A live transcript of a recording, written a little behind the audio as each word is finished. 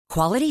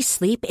Quality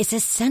sleep is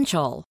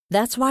essential.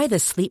 That's why the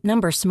Sleep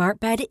Number Smart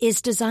Bed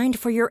is designed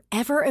for your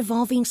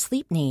ever-evolving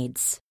sleep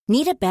needs.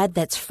 Need a bed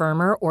that's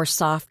firmer or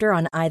softer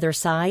on either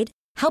side?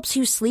 Helps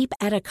you sleep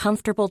at a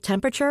comfortable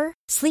temperature?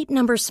 Sleep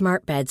Number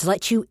Smart Beds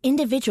let you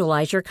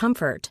individualize your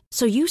comfort,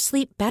 so you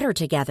sleep better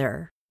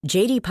together.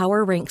 J.D.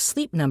 Power ranks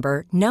Sleep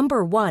Number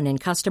number 1 in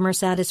customer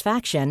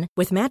satisfaction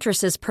with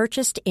mattresses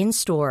purchased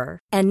in-store.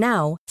 And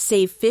now,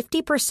 save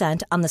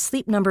 50% on the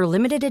Sleep Number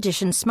Limited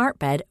Edition Smart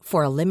Bed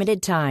for a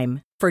limited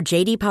time. For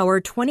J.D. Power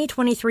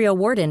 2023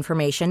 award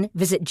information,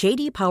 visit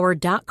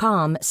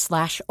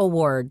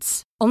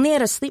jdpower.com/awards. Only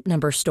at a Sleep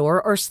Number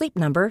store or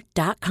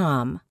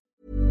sleepnumber.com.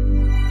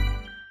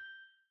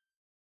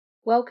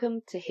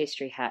 Welcome to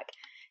History Hack.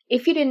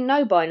 If you didn't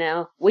know by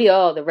now, we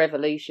are the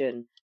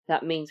revolution.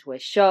 That means we're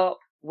sharp,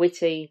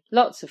 witty,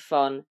 lots of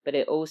fun, but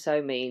it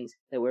also means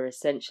that we're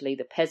essentially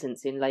the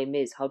peasants in Les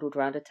Mis huddled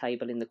round a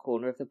table in the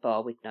corner of the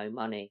bar with no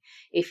money.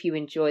 If you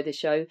enjoy the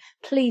show,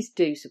 please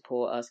do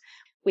support us.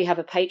 We have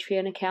a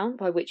Patreon account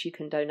by which you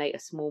can donate a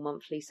small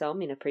monthly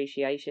sum in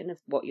appreciation of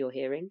what you're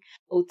hearing.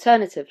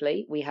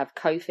 Alternatively, we have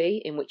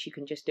Ko-fi, in which you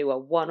can just do a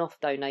one-off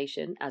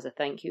donation as a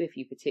thank you if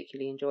you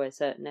particularly enjoy a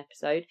certain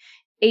episode.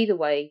 Either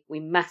way, we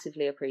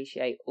massively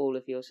appreciate all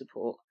of your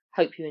support.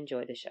 Hope you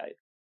enjoy the show.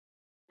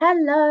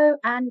 Hello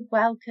and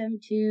welcome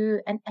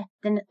to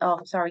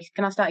sorry,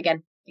 can I start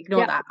again?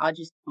 Ignore that.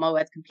 My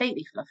words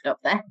completely fluffed up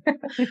there.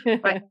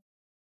 Right.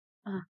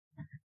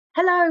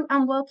 Hello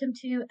and welcome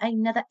to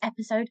another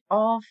episode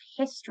of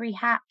History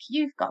Hack.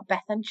 You've got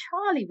Beth and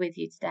Charlie with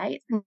you today.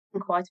 It's been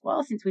quite a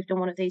while since we've done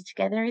one of these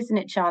together, isn't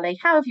it, Charlie?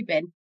 How have you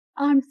been?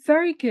 I'm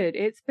very good.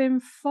 It's been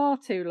far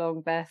too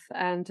long, Beth,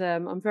 and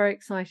I'm very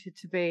excited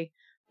to be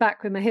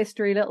back with my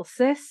history little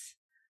sis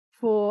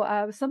for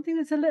something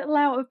that's a little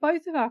out of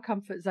both of our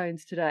comfort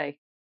zones today.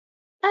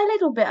 A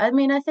little bit. I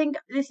mean, I think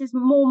this is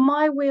more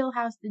my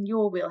wheelhouse than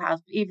your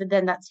wheelhouse. But even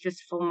then, that's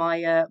just for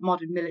my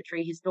modern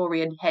military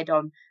historian head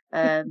on.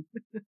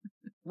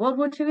 World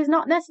War II is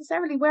not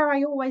necessarily where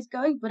I always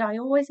go, but I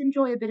always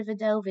enjoy a bit of a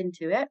delve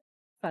into it.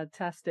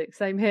 Fantastic.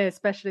 Same here,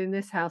 especially in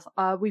this house.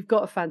 We've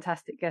got a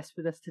fantastic guest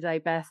with us today,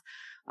 Beth.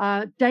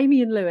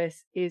 Damian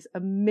Lewis is a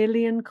 1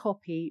 million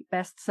copy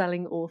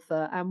best-selling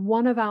author and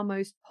one of our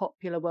most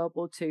popular World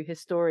War II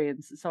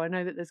historians. So I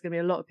know that there's going to be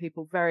a lot of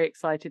people very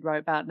excited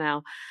right about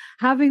now.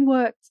 Having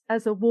worked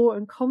as a war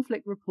and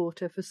conflict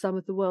reporter for some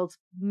of the world's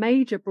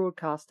major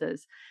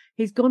broadcasters,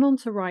 he's gone on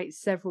to write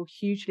several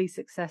hugely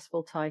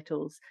successful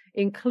titles,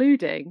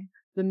 including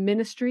The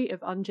Ministry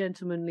of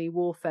Ungentlemanly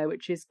Warfare,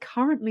 which is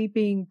currently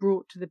being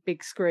brought to the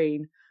big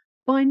screen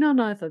by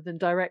none other than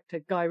director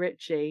Guy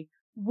Ritchie.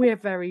 We're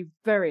very,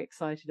 very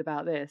excited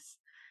about this.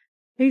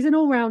 He's an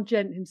all-round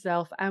gent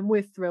himself, and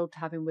we're thrilled to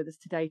have him with us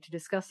today to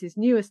discuss his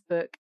newest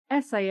book,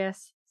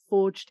 SAS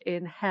Forged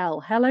in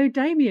Hell. Hello,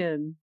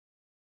 Damian.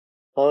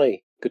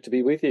 Hi, good to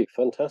be with you.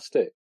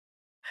 Fantastic.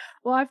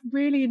 Well, I've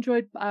really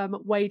enjoyed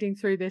wading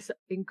through this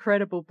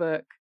incredible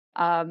book.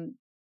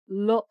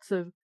 Lots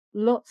of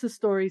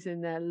stories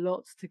in there,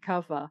 lots to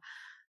cover.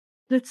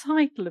 The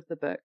title of the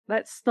book,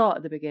 let's start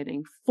at the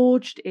beginning,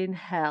 Forged in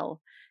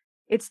Hell.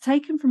 It's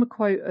taken from a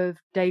quote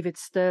of David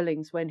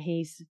Stirling's when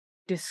he's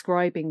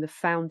describing the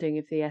founding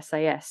of the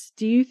SAS.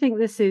 Do you think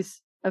this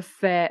is a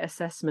fair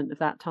assessment of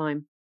that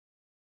time?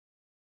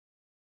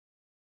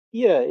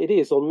 Yeah, it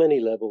is on many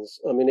levels.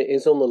 I mean, it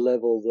is on the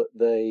level that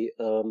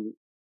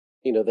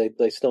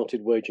they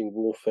started waging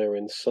warfare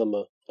in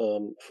summer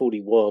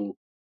 41,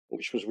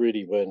 which was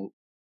really when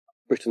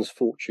Britain's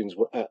fortunes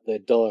were at their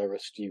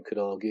direst, you could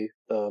argue.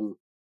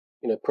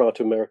 Prior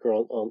to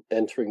America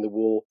entering the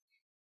war,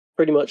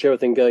 pretty much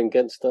everything going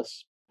against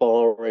us,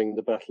 barring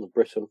the Battle of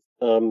Britain,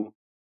 and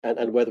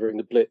weathering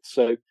the Blitz.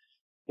 So,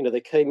 they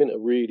came in at a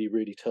really,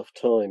 really tough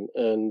time.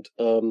 And,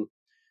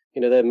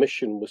 their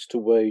mission was to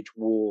wage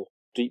war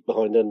deep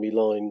behind enemy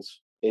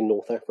lines in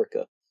North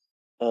Africa,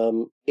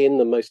 in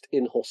the most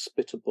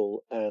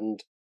inhospitable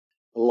and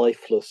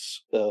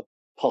lifeless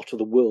part of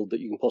the world that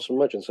you can possibly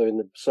imagine. So in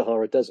the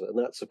Sahara Desert. And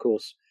that's, of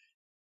course,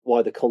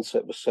 why the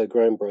concept was so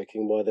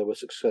groundbreaking, why they were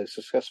so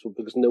successful,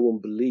 because no one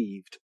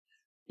believed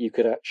you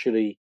could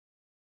actually,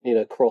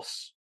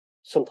 cross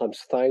sometimes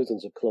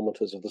thousands of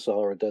kilometers of the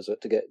Sahara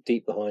Desert to get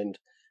deep behind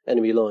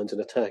enemy lines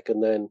and attack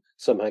and then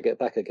somehow get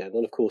back again.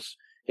 And of course,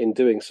 in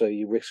doing so,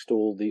 you risked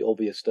all the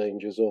obvious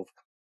dangers of,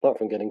 apart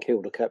from getting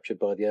killed or captured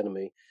by the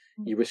enemy,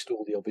 you risked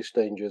all the obvious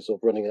dangers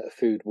of running out of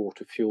food,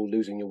 water, fuel,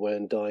 losing your way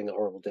and dying a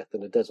horrible death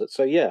in a desert.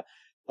 So yeah,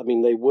 I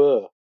mean, they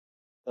were,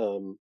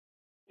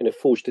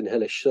 forged in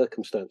hellish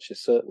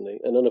circumstances, certainly.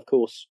 And then, of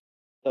course,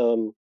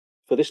 for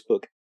this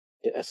book,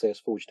 SAS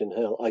Forged in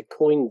Hell, I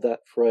coined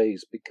that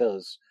phrase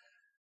because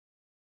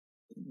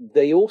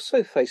they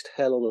also faced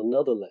hell on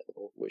another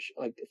level, which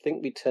I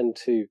think we tend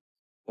to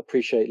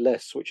appreciate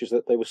less, which is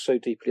that they were so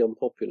deeply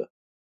unpopular.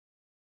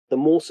 The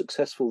more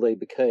successful they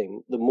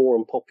became, the more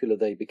unpopular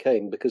they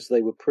became, because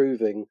they were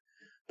proving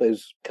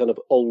those kind of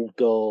old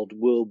guard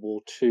World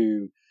War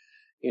II,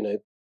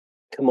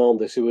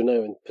 commanders who were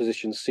now in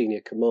positions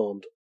senior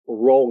command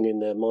wrong in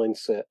their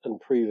mindset and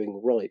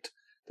proving right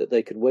that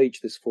they could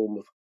wage this form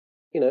of,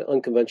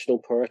 unconventional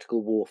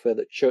piratical warfare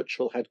that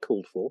Churchill had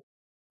called for.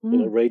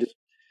 Raiders,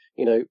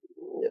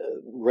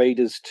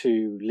 raiders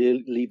to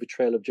leave a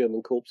trail of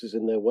German corpses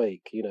in their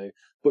wake.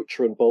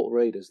 Butcher and bolt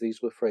raiders.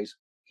 These were phrases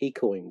he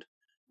coined.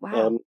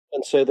 Wow.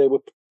 And so they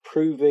were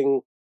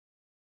proving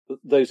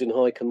those in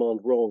high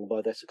command wrong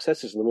by their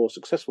successes, and the more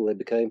successful they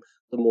became,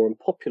 the more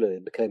unpopular they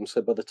became.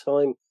 So by the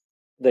time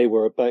they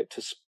were about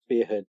to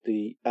spearhead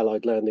the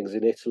Allied landings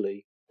in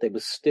Italy, they were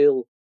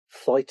still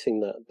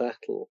fighting that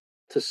battle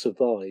to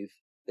survive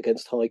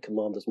against high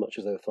command as much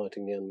as they were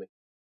fighting the enemy.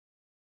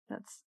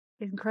 That's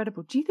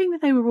incredible. Do you think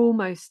that they were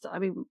almost, I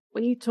mean,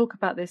 when you talk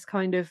about this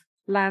kind of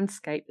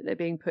landscape that they're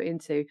being put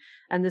into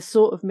and the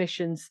sort of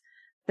missions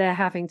they're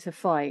having to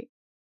fight,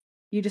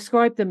 you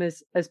describe them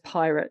as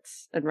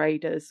pirates and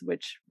raiders,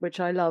 which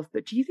I love,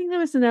 but do you think there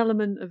was an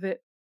element of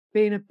it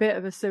being a bit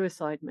of a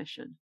suicide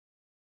mission?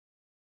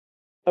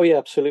 Oh yeah,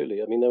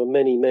 absolutely. I mean, there were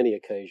many, many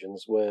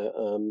occasions where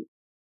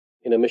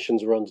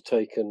missions were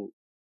undertaken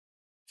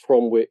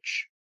from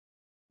which,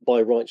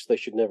 by rights, they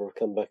should never have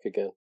come back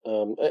again.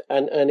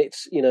 And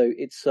it's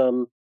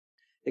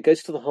it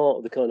goes to the heart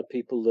of the kind of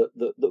people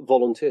that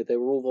volunteered. They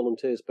were all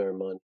volunteers, bear in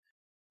mind,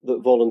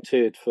 that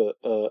volunteered for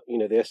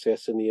the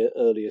SAS in the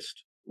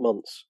earliest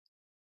months.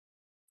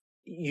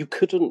 You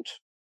couldn't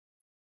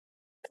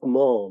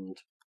command,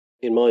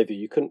 in my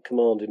view,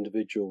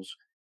 individuals,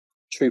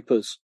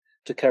 troopers,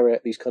 to carry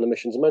out these kind of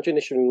missions. Imagine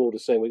issuing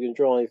orders saying we're going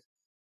to drive,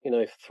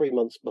 3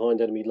 months behind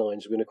enemy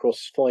lines. We're going to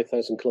cross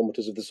 5,000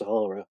 kilometres of the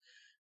Sahara.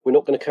 We're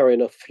not going to carry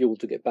enough fuel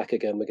to get back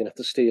again. We're going to have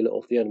to steal it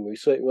off the enemy. We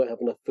certainly won't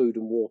have enough food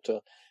and water.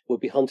 We'll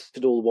be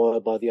hunted all the while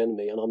by the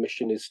enemy. And our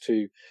mission is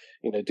to,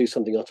 do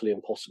something utterly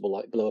impossible,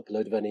 like blow up a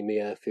load of enemy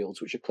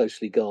airfields, which are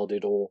closely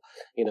guarded, or,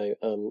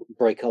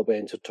 break our way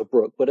into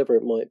Tobruk, whatever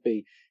it might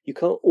be. You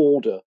can't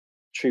order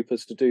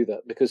troopers to do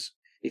that, because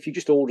if you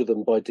just order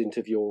them by dint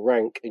of your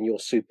rank and your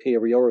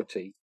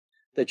superiority,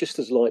 they're just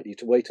as likely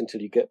to wait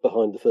until you get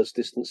behind the first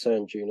distant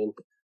sand dune and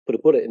put a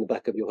bullet in the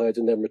back of your head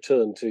and then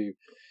return to,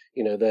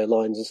 their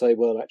lines and say,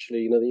 well,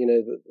 actually,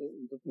 the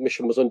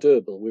mission was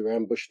undoable. We were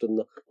ambushed and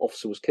the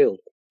officer was killed.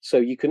 So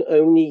you can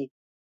only,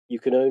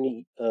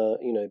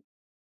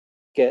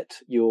 get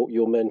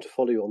your men to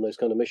follow you on those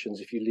kind of missions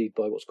if you lead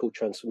by what's called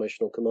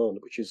transformational command,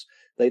 which is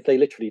they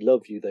literally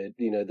love you.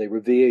 They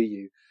revere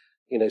you.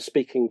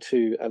 Speaking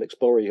to Alex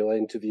Borry, who I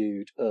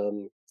interviewed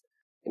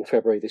in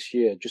February this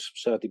year, just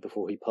sadly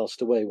before he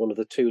passed away, one of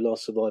the two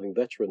last surviving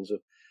veterans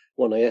of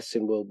 1AS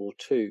in World War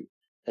II,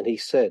 and he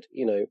said,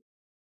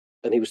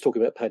 and he was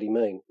talking about Paddy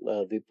Mayne,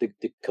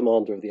 the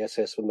commander of the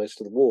SS for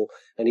most of the war,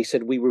 and he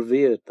said we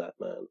revered that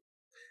man,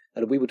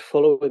 and we would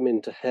follow him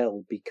into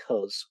hell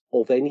because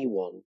of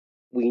anyone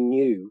we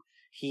knew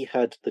we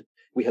had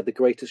the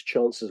greatest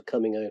chances of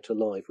coming out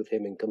alive with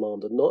him in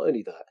command. And not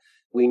only that,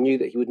 we knew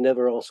that he would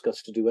never ask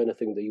us to do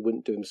anything that he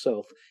wouldn't do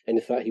himself, and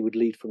in fact he would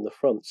lead from the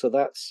front. So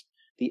that's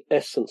the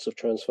essence of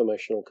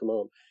transformational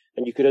command,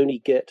 and you could only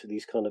get to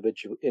these kind of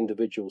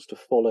individuals to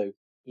follow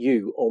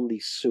you on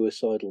these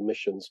suicidal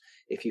missions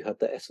if you had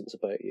that essence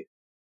about you.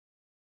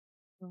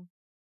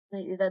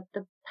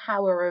 The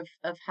power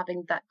of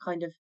having that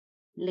kind of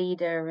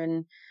leader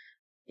and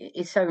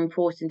is so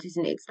important,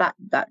 isn't it?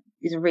 That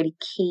is really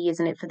key,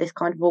 isn't it, for this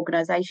kind of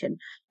organisation.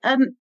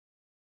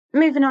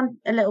 Moving on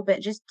a little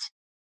bit, just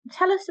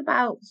tell us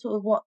about sort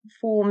of what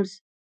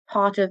forms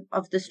part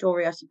of the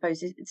story, I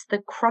suppose. It's the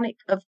Chronic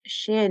of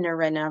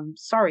Schirner, and I'm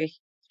sorry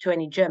to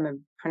any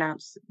German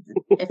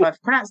if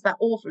I've pronounced that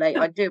awfully,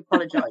 I do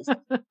apologise.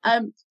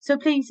 So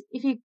please,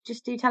 if you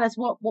just do tell us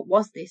what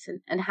was this,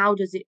 and how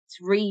does its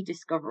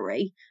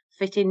rediscovery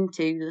fit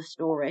into the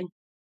story?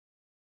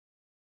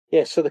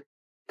 Yeah, so the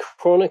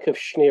Chronic of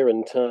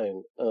Schnieren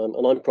Town,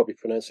 and I'm probably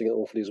pronouncing it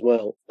awfully as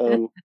well.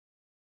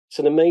 It's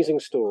an amazing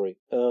story.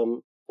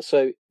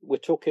 So we're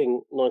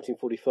talking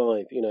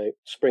 1945,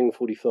 spring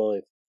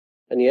 45,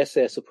 and the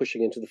SAS are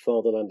pushing into the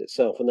fatherland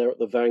itself, and they're at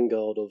the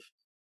vanguard of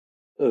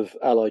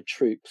Allied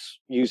troops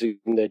using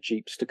their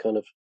jeeps to kind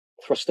of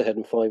thrust ahead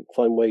and find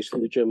ways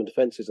through the German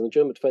defences. And the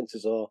German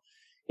defences are,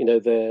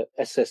 they're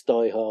SS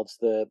diehards,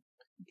 they're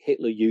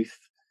Hitler Youth,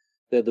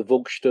 they're the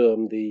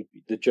Volkssturm,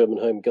 the German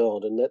Home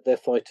Guard, and they're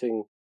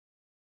fighting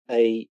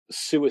a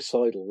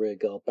suicidal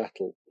rearguard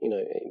battle.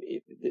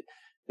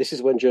 This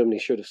is when Germany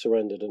should have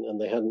surrendered,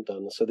 and they hadn't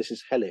done. So this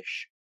is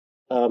hellish.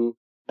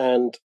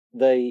 And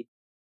they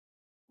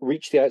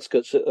reach the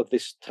outskirts of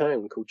this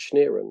town called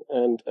Schnieren,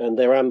 and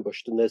they're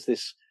ambushed. And there's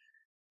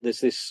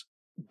this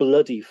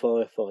bloody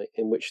firefight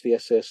in which the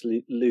SS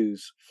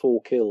lose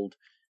 4 killed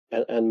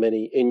and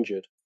many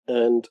injured.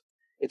 And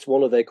it's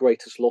one of their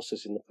greatest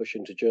losses in the push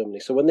into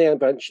Germany. So when they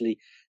eventually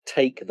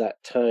take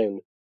that town,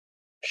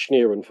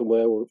 Schnieren, from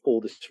where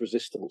all this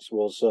resistance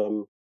was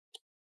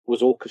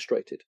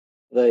orchestrated,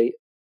 they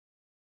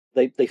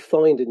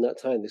find in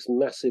that town this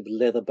massive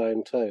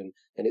leather-bound town,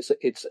 and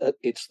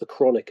it's the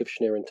Chronic of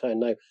Schnieren Town.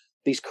 Now,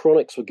 these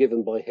chronics were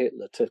given by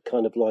Hitler to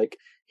kind of like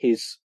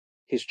his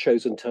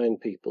chosen town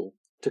people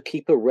to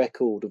keep a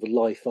record of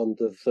life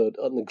under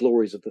the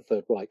glories of the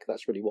Third Reich.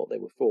 That's really what they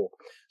were for.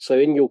 So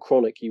in your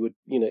chronic, you would,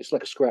 it's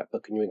like a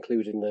scrapbook, and you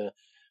include in there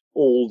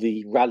all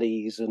the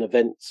rallies and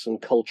events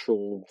and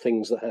cultural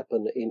things that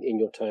happen in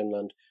your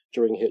townland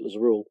during Hitler's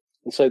rule.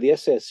 And so the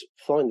SS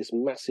find this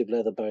massive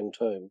leather-bound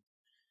tome,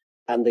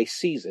 and they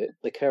seize it.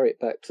 They carry it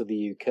back to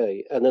the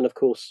UK, and then, of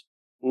course,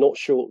 not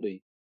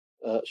shortly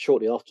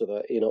after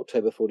that, in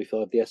October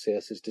 45, the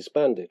SAS is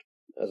disbanded.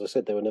 As I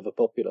said, they were never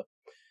popular,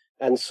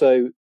 and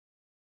so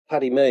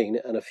Paddy Mayne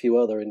and a few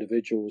other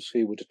individuals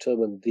who were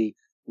determined the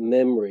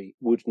memory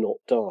would not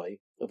die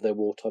of their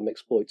wartime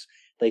exploits,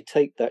 they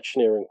take that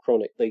Schneeren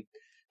chronic, they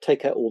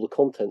take out all the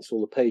contents,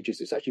 all the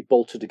pages. It's actually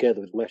bolted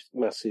together with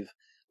massive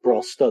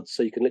brass studs,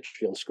 so you can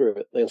literally unscrew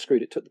it. They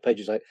unscrewed it, took the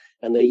pages out,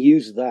 and they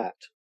use that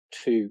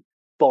to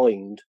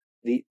bind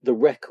the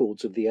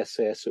records of the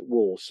SAS at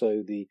war.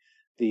 So the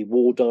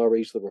war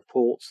diaries, the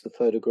reports, the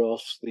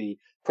photographs, the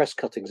press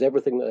cuttings,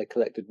 everything that they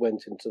collected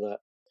went into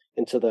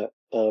that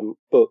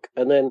book,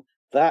 and then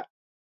that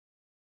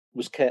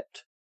was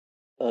kept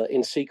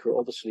in secret,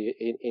 obviously,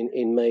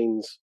 in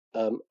Mayne's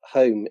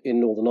home in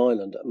Northern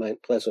Ireland at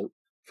Mount Pleasant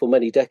for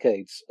many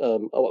decades,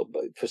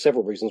 for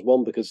several reasons.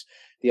 One, because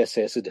the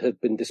SAS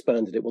had been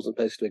disbanded, it wasn't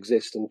supposed to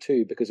exist, and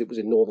two, because it was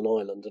in Northern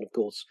Ireland, and of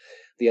course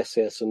the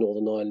SAS and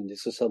Northern Ireland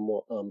is a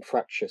somewhat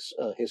fractious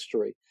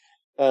history.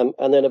 And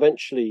then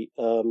eventually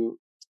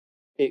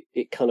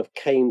it kind of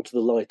came to the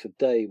light of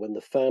day when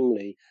the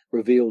family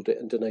revealed it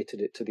and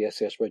donated it to the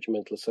SAS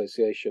Regimental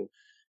Association.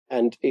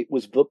 And it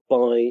was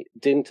by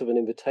dint of an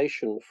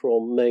invitation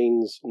from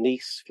Mayne's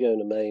niece,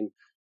 Fiona Mayne,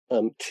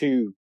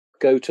 to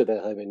go to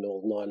their home in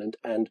Northern Ireland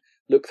and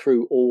look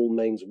through all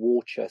Mayne's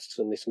war chests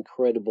and this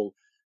incredible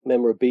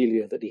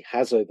memorabilia that he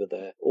has over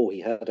there, or he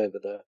had over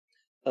there,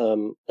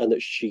 and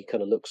that she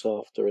kind of looks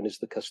after and is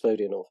the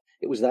custodian of.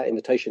 It was that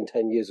invitation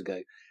 10 years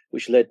ago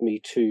which led me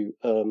to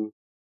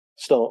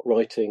start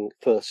writing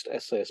first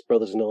SAS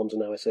Brothers in Arms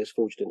and now SAS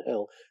Forged in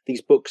Hell,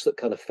 these books that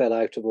kind of fell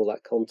out of all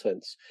that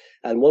contents.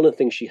 And one of the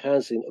things she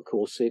has, in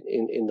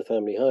the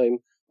family home,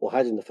 or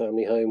had in the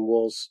family home,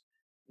 was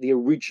the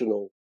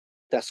original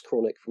Das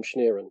Chronic from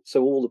Schneeren.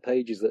 So all the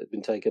pages that had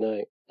been taken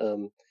out,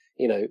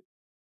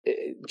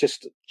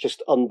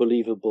 just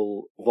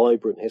unbelievable,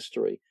 vibrant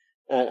history.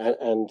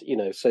 And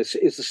so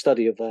it's a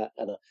study of that,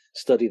 and a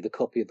study of the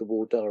copy of the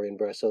war diary and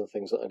various other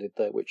things that I did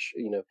there, which,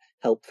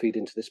 helped feed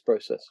into this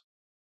process.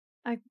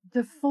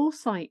 The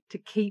foresight to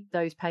keep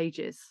those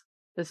pages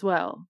as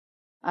well,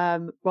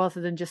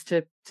 rather than just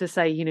to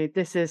say,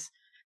 this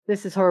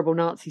is horrible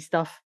Nazi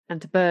stuff, and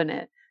to burn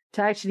it,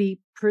 to actually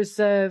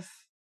preserve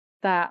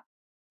that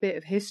bit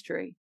of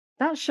history,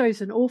 that shows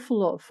an awful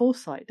lot of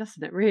foresight,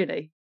 doesn't it,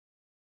 really?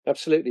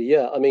 Absolutely,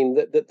 yeah. I mean,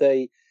 that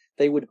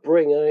they would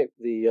bring out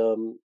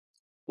the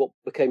what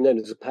became known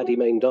as the Paddy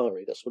Mayne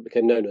Diary. That's what it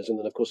became known as, and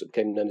then of course it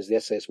became known as the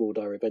SAS War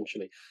Diary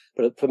eventually.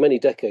 But for many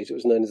decades it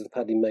was known as the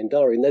Paddy Mayne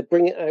Diary, and they'd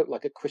bring it out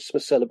like at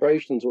Christmas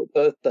celebrations or at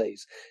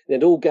birthdays. And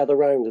they'd all gather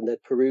round and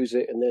they'd peruse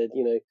it, and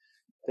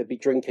they'd be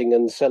drinking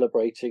and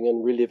celebrating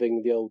and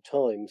reliving the old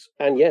times.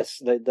 And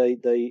yes,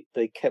 they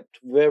kept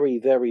very,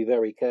 very,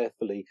 very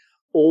carefully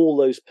all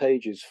those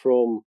pages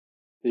from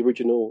the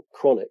original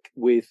chronic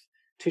with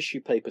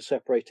tissue paper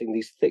separating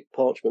these thick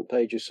parchment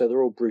pages, so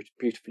they're all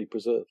beautifully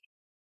preserved.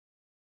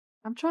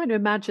 I'm trying to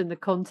imagine the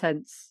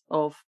contents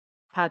of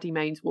Paddy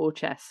Mayne's war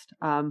chest.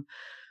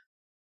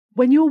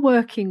 When you're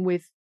working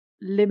with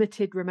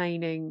limited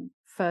remaining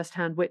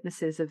first-hand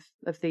witnesses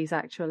of these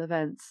actual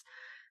events,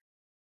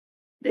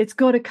 it's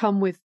got to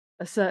come with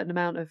a certain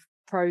amount of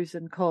pros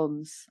and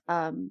cons.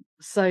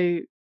 So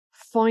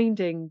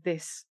finding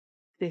this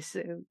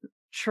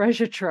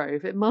treasure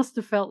trove, it must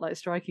have felt like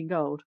striking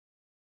gold.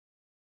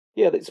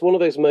 Yeah, it's one of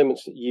those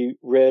moments that you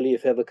rarely,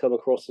 if ever, come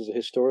across as a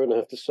historian, I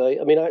have to say.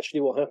 I mean,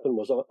 actually what happened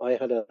was I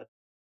had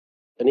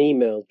an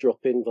email drop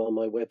in via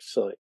my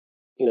website,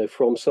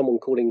 from someone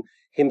calling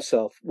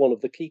himself one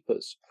of the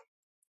keepers.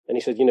 And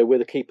he said, we're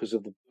the keepers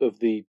of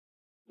the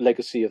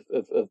legacy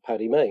of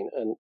Paddy Mayne.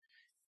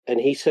 And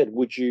he said,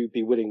 would you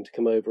be willing to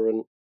come over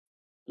and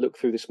look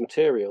through this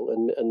material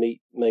and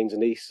meet Mayne's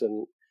niece?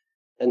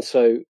 And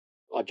so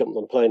I jumped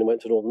on a plane and went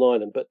to Northern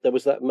Ireland. But there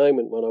was that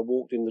moment when I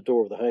walked in the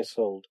door of the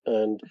household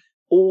and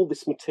all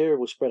this material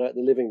was spread out in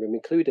the living room,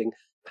 including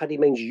Paddy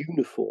Mayne's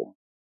uniform.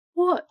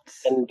 What?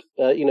 And,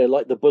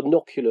 like the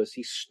binoculars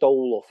he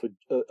stole off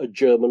a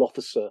German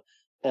officer.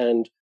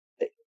 And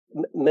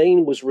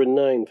Mayne was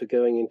renowned for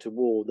going into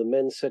war. The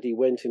men said he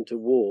went into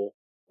war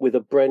with a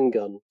Bren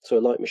gun, so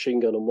a light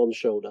machine gun on one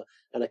shoulder,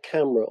 and a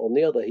camera on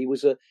the other. He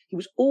was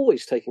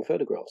always taking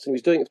photographs, and he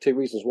was doing it for two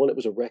reasons. One, it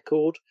was a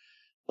record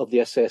of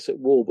the SAS at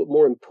war, but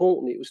more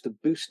importantly, it was to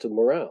boost the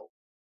morale.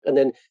 And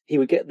then he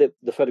would get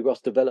the photographs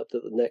developed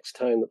at the next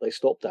town that they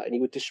stopped at, and he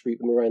would distribute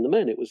them around the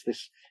men. It was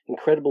this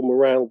incredible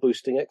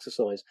morale-boosting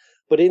exercise.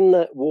 But in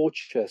that war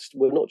chest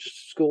were not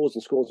just scores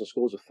and scores and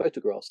scores of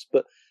photographs,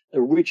 but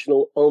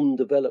original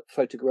undeveloped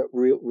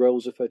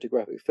rolls of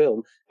photographic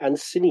film and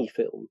cine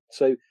film.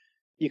 So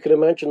you can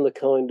imagine the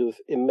kind of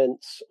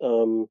immense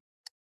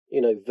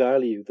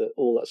value that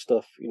all that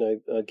stuff,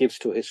 gives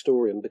to a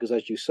historian, because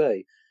as you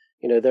say,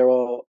 there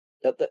are,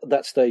 at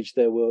that stage,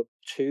 there were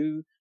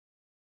 2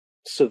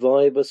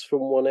 survivors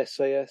from one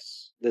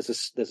SAS. There's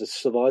a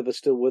survivor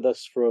still with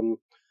us from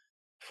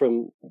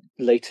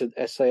later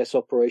SAS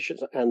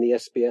operations and the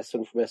SBS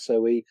and from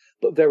SOE,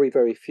 but very,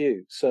 very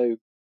few. So,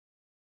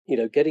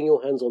 getting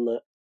your hands on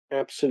that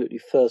absolutely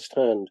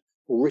firsthand,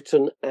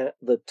 written at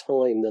the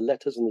time, the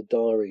letters and the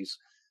diaries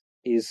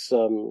is,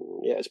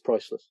 it's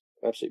priceless,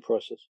 absolutely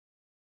priceless.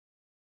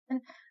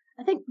 And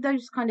I think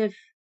those kind of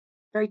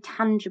very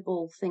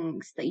tangible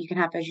things that you can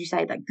have, as you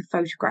say, like the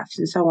photographs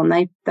and so on,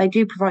 they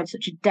do provide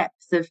such a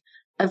depth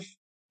of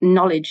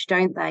knowledge,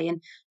 don't they?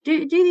 And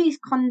do these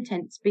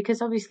contents,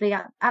 because obviously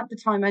at the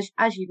time,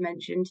 as you've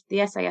mentioned,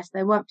 the SAS,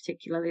 they weren't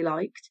particularly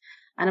liked,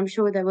 and I'm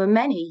sure there were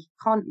many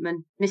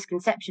common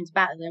misconceptions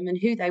about them and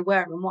who they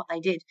were and what they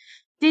did.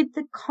 Did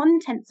the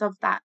contents of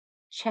that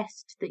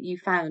chest that you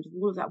found,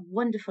 all of that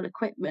wonderful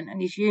equipment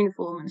and his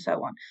uniform and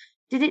so on,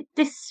 did it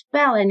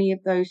dispel any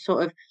of those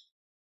sort of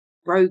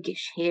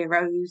roguish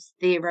heroes,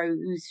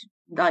 theros,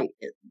 like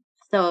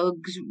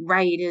thugs,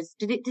 raiders?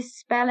 Did it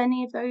dispel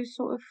any of those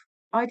sort of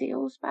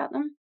ideals about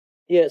them?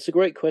 Yeah, it's a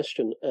great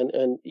question,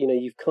 and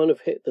you've kind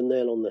of hit the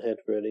nail on the head,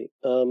 really.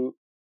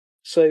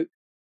 So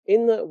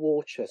in that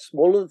war chest,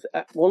 one of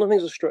the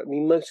things that struck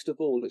me most of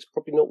all, it's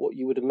probably not what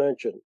you would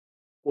imagine,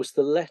 was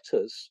the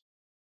letters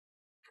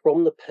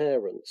from the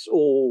parents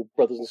or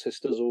brothers and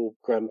sisters or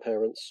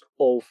grandparents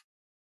of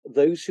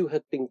those who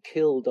had been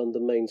killed under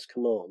Maine's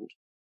command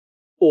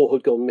or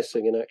had gone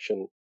missing in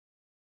action.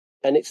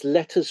 And it's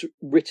letters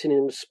written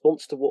in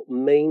response to what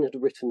Maine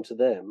had written to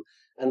them.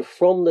 And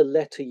from the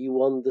letter,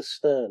 you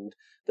understand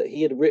that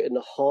he had written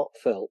a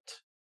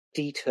heartfelt,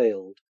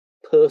 detailed,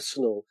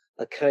 personal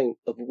account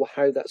of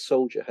how that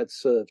soldier had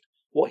served,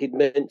 what he'd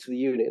meant to the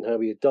unit and how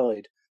he had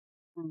died.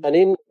 And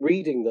in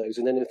reading those,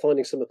 and then in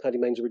finding some of Paddy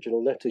Maine's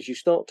original letters, you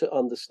start to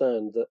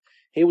understand that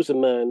he was a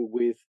man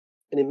with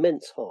an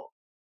immense heart,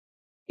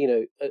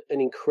 an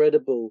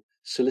incredible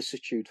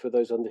solicitude for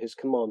those under his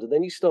command. And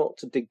then you start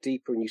to dig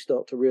deeper and you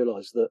start to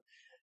realize that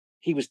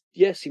he was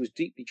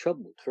deeply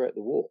troubled throughout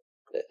the war.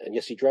 And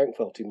yes, he drank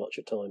far too much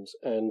at times.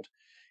 And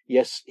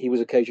yes, he was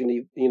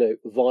occasionally,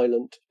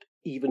 violent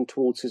even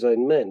towards his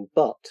own men.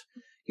 But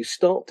you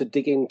start to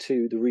dig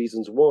into the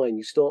reasons why, and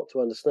you start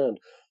to understand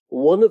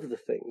one of the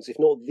things, if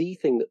not the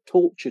thing that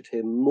tortured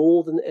him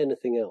more than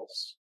anything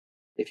else,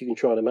 if you can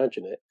try and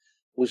imagine it,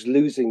 was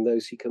losing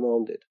those he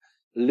commanded,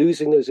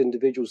 losing those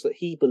individuals that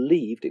he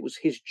believed it was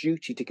his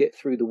duty to get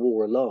through the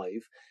war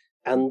alive.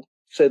 And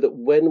so that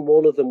when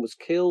one of them was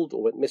killed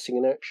or went missing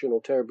in action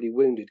or terribly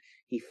wounded,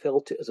 he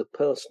felt it as a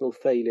personal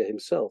failure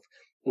himself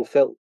and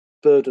felt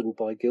burdened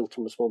by guilt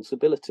and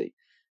responsibility.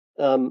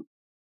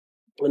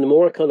 And the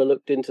more I kind of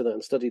looked into that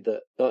and studied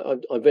that,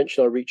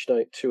 I reached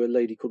out to a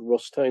lady called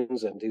Ross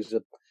Townsend, who's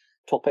a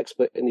top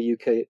expert in the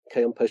UK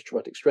on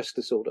post-traumatic stress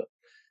disorder.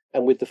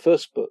 And with the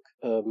first book,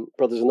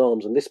 Brothers in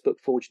Arms, and this book,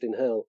 Forged in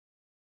Hell,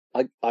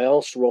 I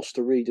asked Ross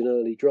to read an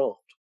early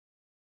draft.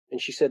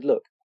 And she said,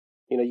 look,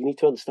 you need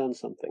to understand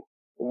something.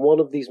 One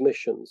of these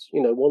missions,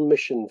 one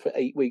mission for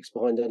 8 weeks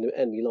behind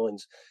enemy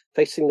lines,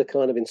 facing the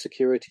kind of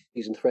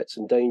insecurities and threats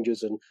and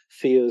dangers and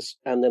fears,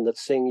 and then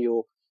seeing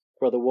your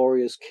brother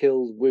warriors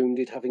killed,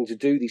 wounded, having to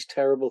do these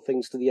terrible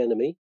things to the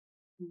enemy,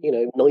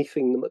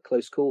 knifing them at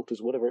close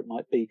quarters, whatever it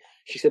might be.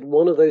 She said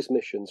one of those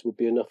missions would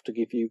be enough to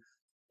give you,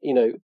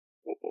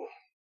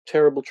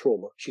 terrible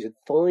trauma. She said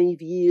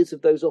 5 years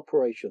of those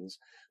operations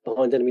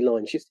behind enemy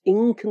lines. It's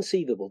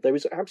inconceivable. There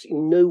is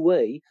absolutely no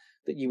way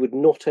that you would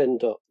not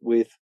end up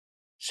with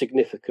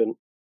significant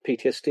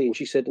PTSD. And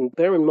she said, and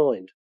bear in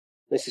mind,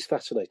 this is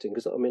fascinating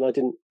because I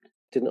didn't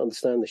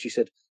understand this. She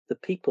said the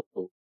people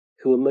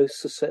who are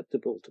most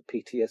susceptible to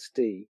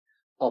PTSD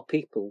are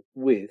people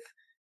with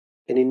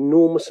an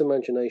enormous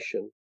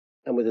imagination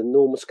and with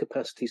enormous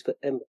capacities for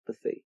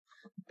empathy,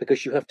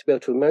 because you have to be able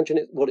to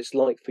imagine what it's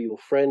like for your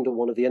friend or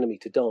one of the enemy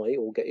to die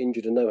or get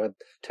injured and know how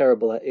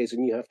terrible that is,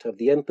 and you have to have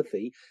the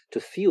empathy to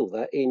feel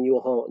that in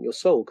your heart and your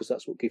soul, because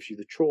that's what gives you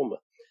the trauma.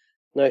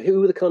 Now, who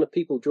were the kind of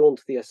people drawn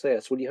to the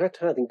SAS? Well, you had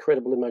to have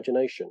incredible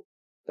imagination.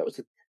 That was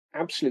the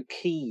absolute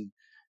key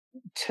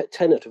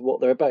tenet of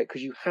what they're about,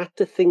 because you had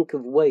to think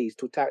of ways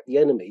to attack the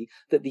enemy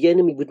that the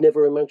enemy would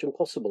never imagine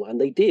possible, and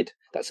they did.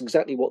 That's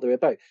exactly what they're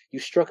about. You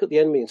struck at the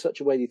enemy in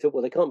such a way that you thought,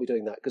 well, they can't be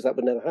doing that because that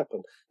would never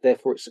happen,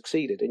 therefore it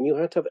succeeded. And you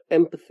had to have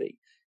empathy,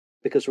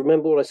 because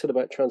remember what I said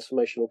about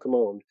transformational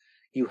command,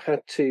 you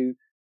had to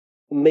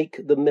make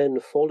the men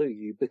follow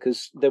you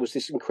because there was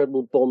this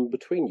incredible bond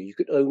between you. You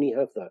could only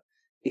have that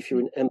if you're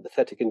an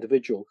empathetic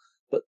individual.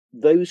 But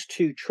those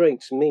two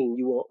traits mean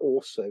you are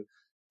also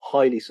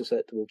highly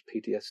susceptible to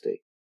PTSD.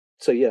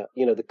 So yeah,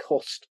 the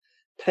cost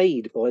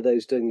paid by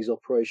those doing these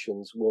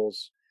operations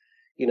was,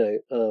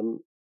 in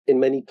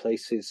many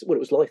places, well, it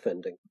was life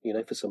ending,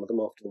 for some of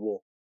them after the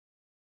war.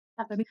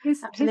 I mean,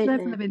 his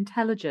level of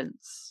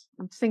intelligence,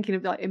 I'm thinking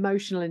of like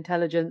emotional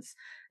intelligence,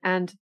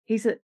 and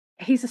he's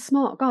a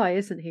smart guy,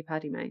 isn't he,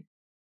 Paddy May?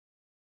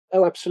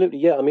 Oh, absolutely.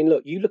 Yeah. I mean,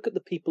 look, you look at the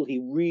people he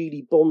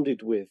really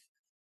bonded with,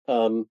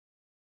 um,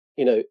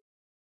 you know,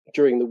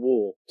 during the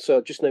war. So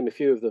I'll just name a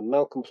few of them.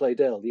 Malcolm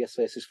Playdell, the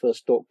SAS's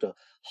first doctor,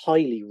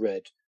 highly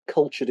read,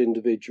 cultured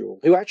individual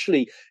who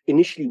actually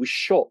initially was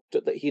shocked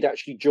that he'd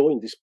actually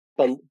joined this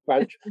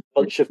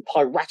bunch of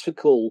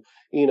piratical,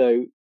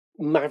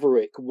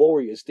 maverick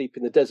warriors deep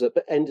in the desert,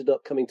 but ended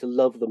up coming to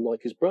love them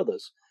like his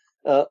brothers.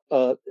 Uh,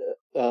 uh,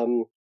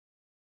 um,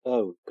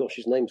 oh gosh,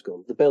 his name's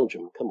gone. The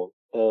Belgian, come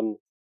on.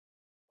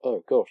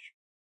 Oh gosh.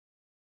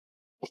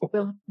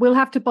 We'll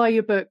have to buy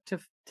your book to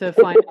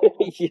find out.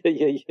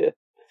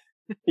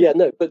 Yeah.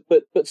 No,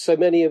 but so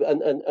many of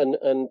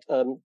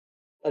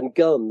and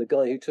Gunn, the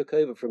guy who took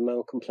over from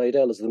Malcolm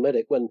Playdell as the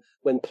medic, when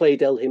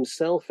Playdell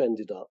himself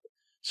ended up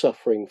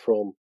suffering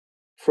from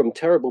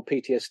terrible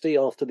PTSD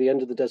after the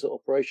end of the desert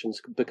operations,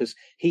 because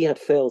he had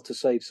failed to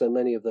save so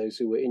many of those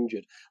who were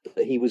injured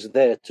that he was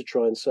there to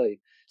try and save.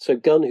 So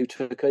Gunn, who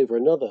took over,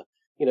 another,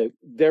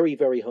 very,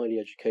 very highly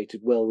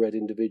educated, well-read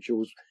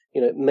individuals,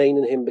 Mayne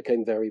and him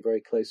became very,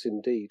 very close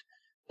indeed.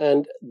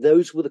 And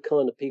those were the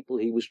kind of people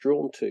he was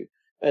drawn to.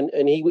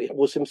 And he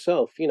was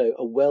himself,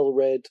 a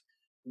well-read,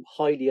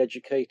 highly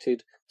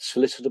educated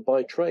solicitor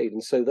by trade.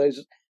 And so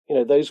those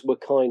were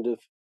kind of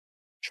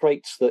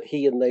traits that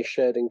he and they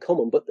shared in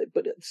common, but at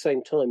the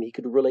same time he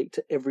could relate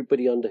to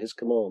everybody under his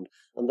command,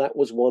 and that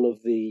was one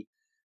of the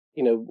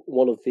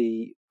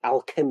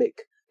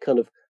alchemic kind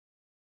of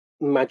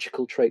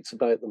magical traits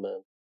about the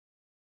man.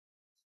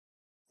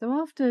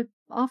 So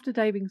after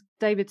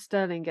David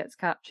Stirling gets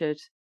captured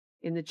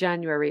in the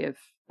January of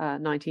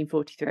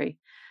 1943,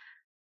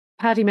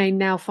 Paddy Mayne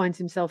now finds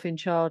himself in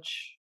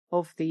charge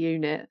of the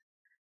unit.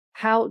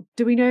 How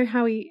do we know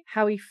how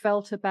he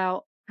felt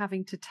about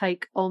having to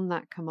take on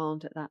that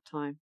command at that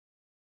time?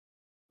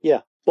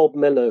 Yeah, Bob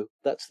Mello,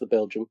 that's the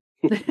Belgian.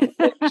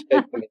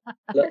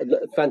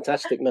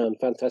 Fantastic man,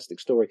 fantastic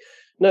story.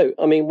 No,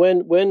 I mean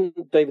when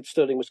David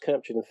Stirling was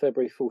captured in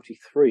February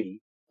 43,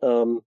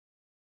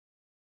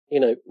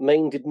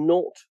 Mayne did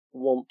not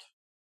want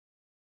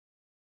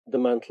the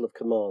mantle of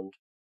command.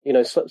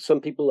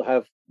 Some people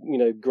have,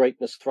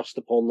 greatness thrust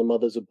upon them,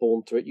 others are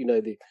born to it.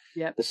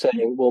 The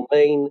saying. Well,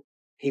 Mayne,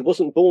 he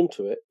wasn't born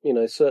to it.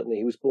 Certainly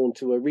he was born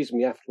to a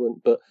reasonably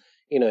affluent, but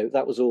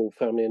that was all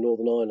family in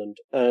Northern Ireland,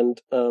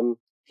 and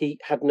he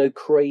had no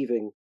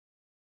craving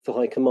for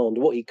high command.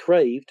 What he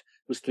craved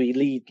was to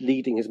be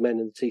leading his men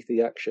in the teeth of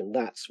the action.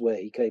 That's where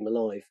he came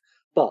alive.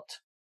 But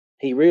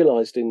he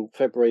realised in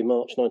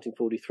March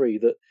 1943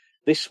 that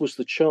this was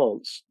the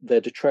chance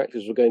their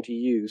detractors were going to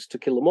use to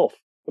kill them off.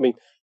 I mean,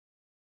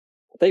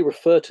 they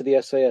refer to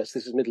the SAS,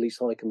 this is Middle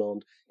East High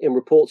Command, in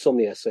reports on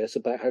the SAS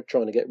about how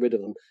trying to get rid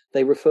of them.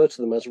 They refer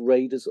to them as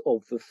raiders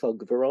of the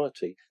thug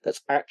variety.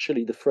 That's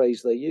actually the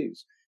phrase they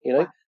use.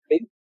 Wow.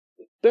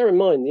 Bear in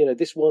mind,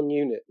 this one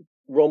unit,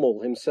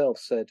 Rommel himself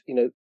said,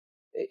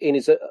 in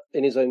his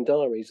own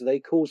diaries, they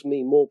caused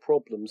me more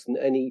problems than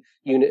any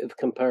unit of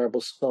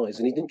comparable size.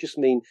 And he didn't just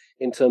mean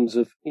in terms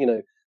of,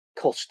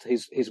 cost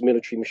his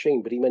military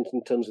machine, but he meant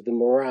in terms of the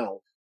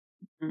morale.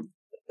 Mm-hmm.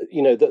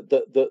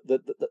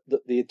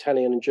 That the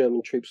Italian and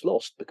German troops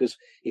lost, because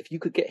if you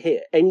could get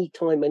hit any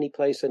time, any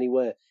place,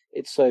 anywhere,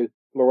 it's so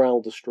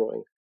morale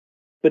destroying.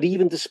 But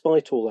even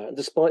despite all that, and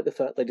despite the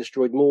fact they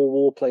destroyed more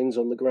warplanes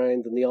on the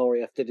ground than the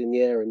RAF did in the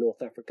air in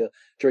North Africa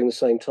during the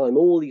same time,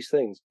 all these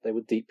things, they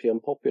were deeply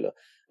unpopular.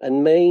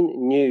 And Mayne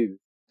knew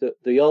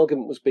that the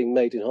argument was being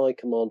made in high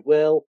command,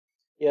 well,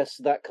 yes,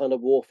 that kind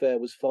of warfare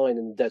was fine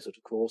in the desert,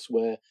 of course,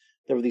 where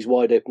there are these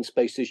wide open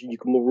spaces and you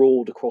can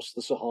maraud across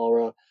the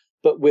Sahara,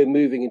 but we're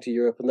moving into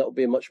Europe and that would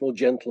be a much more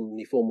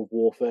gentlemanly form of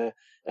warfare,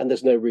 and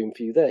there's no room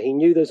for you there. He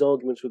knew those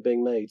arguments were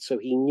being made, so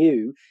he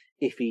knew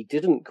if he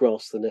didn't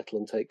grasp the nettle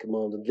and take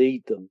command and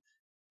lead them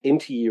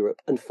into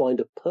Europe and find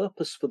a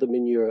purpose for them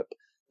in Europe,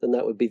 then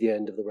that would be the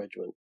end of the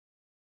regiment.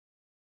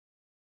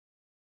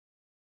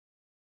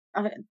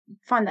 I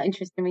find that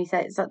interesting when you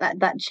say it's like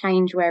that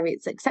change where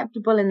it's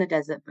acceptable in the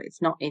desert, but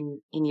it's not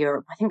in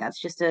Europe. I think that's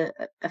just a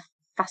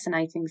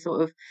fascinating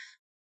sort of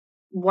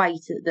way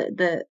to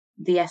the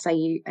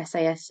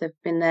SAS have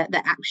been their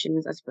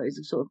actions, I suppose,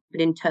 have sort of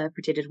been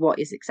interpreted as what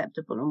is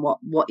acceptable and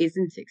what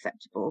isn't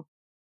acceptable.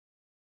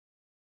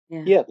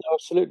 Yeah,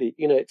 absolutely.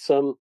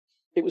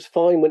 It was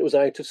fine when it was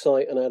out of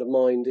sight and out of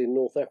mind in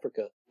North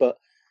Africa, but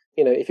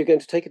if you're going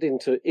to take it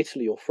into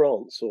Italy or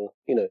France or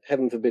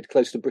heaven forbid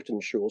close to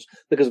Britain's shores,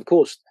 because of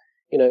course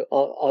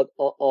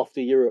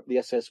after Europe the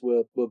SS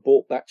were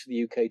brought back to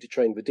the UK to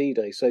train for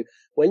D-Day. So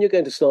when you're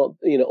going to start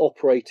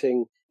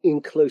operating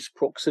in close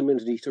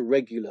proximity to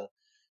regular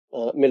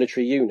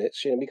military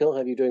units, we can't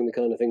have you doing the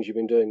kind of things you've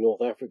been doing in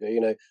North Africa,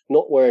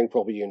 not wearing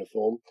proper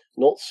uniform,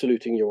 not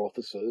saluting your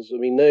officers. I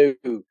mean,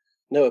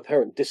 no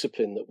apparent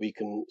discipline that we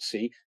can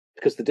see,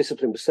 because the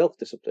discipline was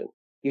self-discipline.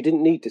 You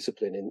didn't need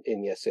discipline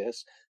in the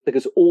SAS,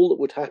 because all that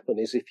would happen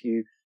is if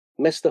you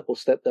messed up or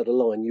stepped out of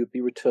line, you'd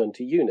be returned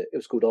to unit. It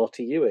was called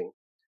RTUing.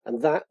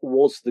 And that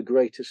was the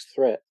greatest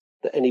threat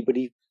that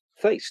anybody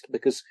faced,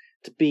 because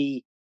to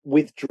be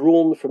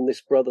withdrawn from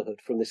this brotherhood,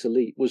 from this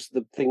elite, was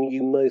the thing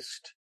you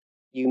most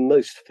you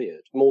most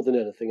feared more than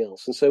anything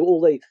else. And so all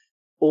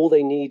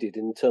they needed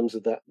in terms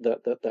of that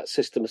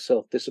system of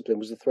self-discipline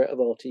was the threat of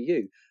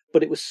RTU.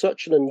 But it was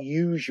such an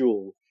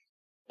unusual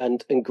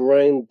and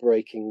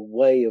groundbreaking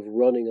way of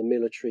running a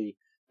military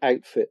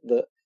outfit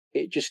that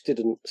it just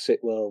didn't sit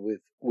well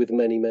with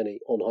many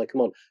on high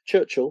command.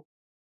 Churchill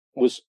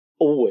was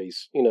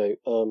always,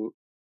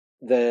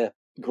 their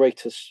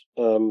greatest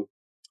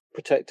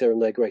protector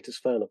and their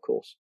greatest fan, of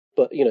course.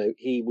 But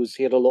he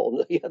had a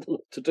lot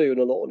to do and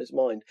a lot on his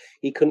mind.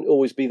 He couldn't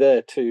always be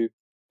there to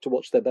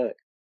watch their back.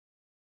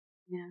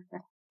 Yeah,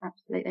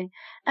 absolutely.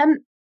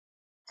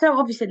 So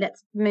obviously,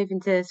 let's move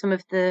into some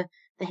of the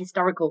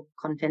historical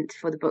content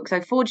for the book. So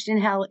Forged in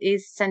Hell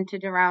is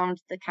centred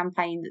around the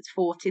campaign that's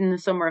fought in the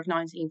summer of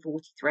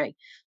 1943.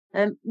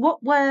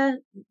 What were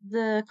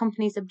the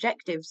company's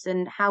objectives,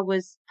 and how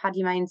was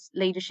Paddy Mayne's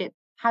leadership?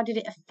 How did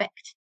it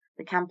affect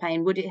the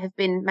campaign? Would it have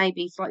been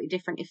maybe slightly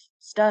different if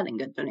Sterling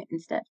had done it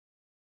instead?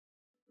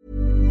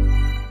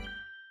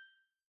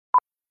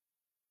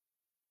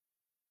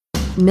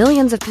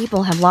 Millions of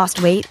people have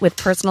lost weight with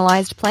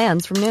personalized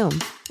plans from Noom.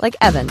 Like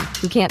Evan,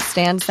 who can't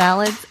stand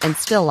salads and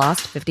still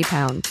lost 50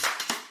 pounds.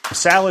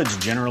 Salads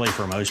generally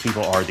for most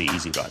people are the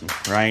easy button,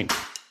 right?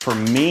 For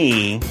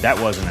me, that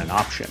wasn't an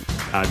option.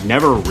 I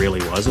never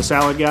really was a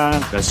salad guy.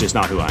 That's just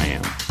not who I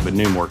am. But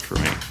Noom worked for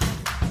me.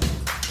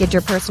 Get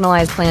your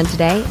personalized plan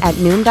today at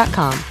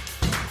Noom.com.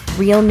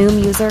 Real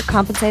Noom user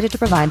compensated to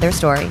provide their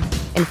story.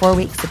 In 4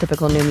 weeks, the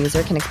typical Noom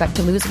user can expect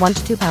to lose 1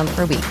 to 2 pounds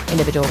per week.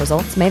 Individual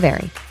results may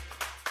vary.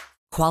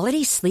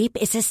 Quality sleep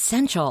is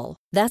essential.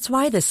 That's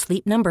why the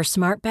Sleep Number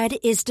Smart Bed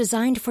is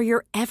designed for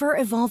your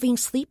ever-evolving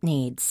sleep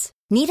needs.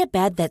 Need a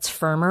bed that's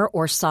firmer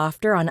or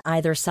softer on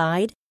either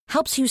side?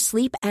 Helps you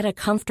sleep at a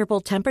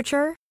comfortable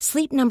temperature?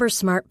 Sleep Number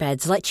Smart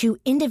Beds let you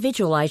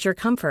individualize your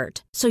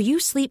comfort, so you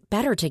sleep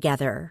better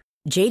together.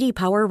 J.D.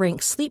 Power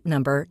ranks Sleep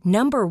Number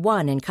number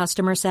 1 in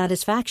customer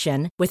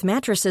satisfaction with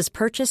mattresses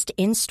purchased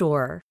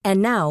in-store.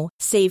 And now,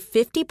 save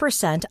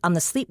 50% on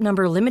the Sleep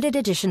Number Limited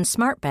Edition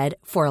Smart Bed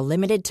for a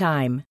limited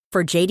time.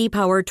 For J.D.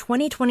 Power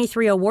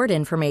 2023 award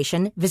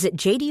information, visit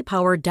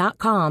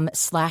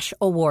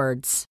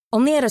jdpower.com/awards.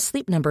 Only at a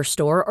Sleep Number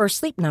store or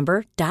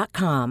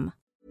sleepnumber.com.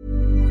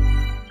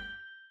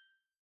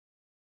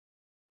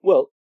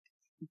 Well,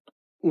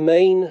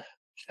 Mayne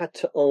had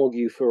to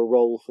argue for a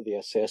role for the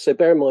SAS. So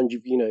bear in mind,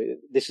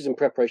 this is in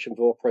preparation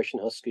for Operation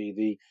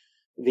Husky,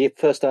 the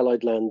first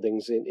Allied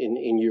landings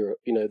in Europe.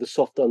 The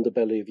soft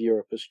underbelly of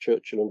Europe, as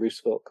Churchill and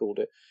Roosevelt called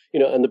it.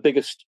 And the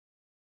biggest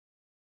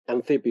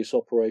amphibious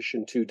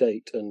operation to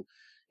date, and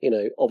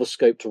of a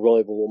scope to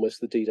rival almost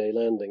the D-Day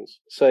landings.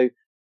 So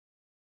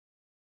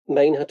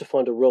Mayne had to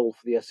find a role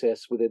for the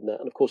SAS within that,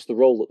 and of course the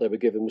role that they were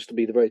given was to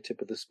be the very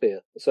tip of the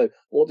spear. So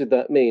what did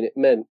that mean? It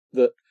meant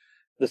that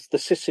the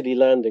Sicily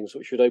landings,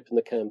 which would open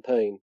the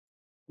campaign,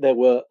 there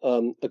were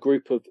a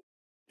group of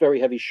very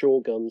heavy shore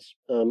guns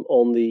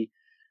on the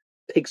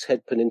Pig's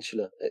Head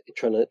Peninsula. It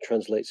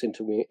translates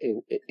into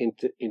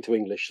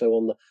English. So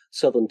on the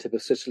southern tip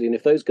of Sicily, and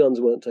if those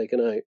guns weren't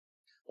taken out,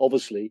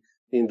 obviously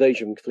the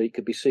invasion fleet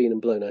could be seen and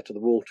blown out of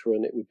the water,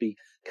 and it would be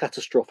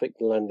catastrophic.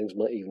 The landings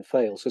might even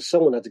fail. So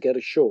someone had to get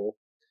ashore,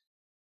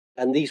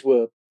 and these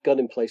were gun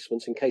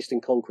emplacements encased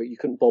in concrete. You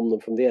couldn't bomb them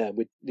from the air.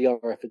 The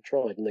RAF had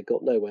tried, and they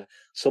got nowhere.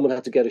 Someone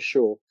had to get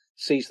ashore,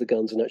 seize the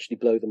guns, and actually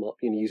blow them up,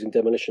 using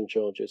demolition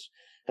charges.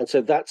 And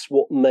so that's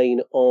what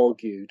Mayne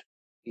argued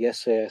the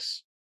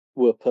SAS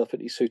were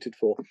perfectly suited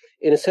for.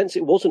 In a sense,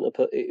 it wasn't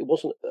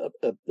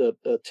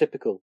a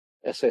typical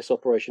SAS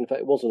operation. In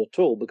fact, it wasn't at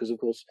all, because of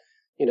course,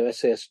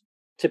 SAS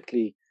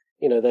typically,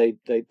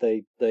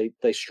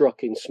 they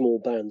struck in small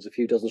bands, a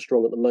few dozen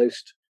strong at the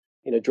most,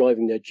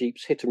 driving their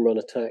jeeps, hit and run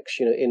attacks,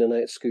 in and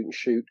out, scoot and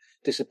shoot,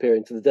 disappear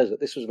into the desert.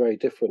 This was very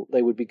different.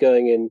 They would be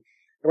going in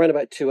around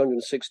about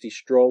 260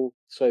 strong,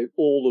 so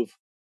all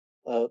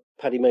of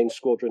Paddy Mayne's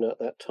squadron at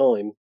that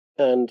time,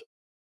 and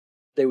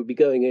they would be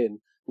going in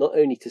not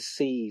only to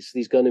seize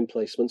these gun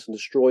emplacements and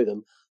destroy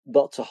them,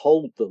 but to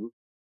hold them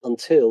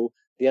until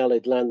the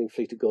Allied landing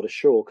fleet had got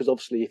ashore. Because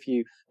obviously, if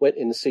you went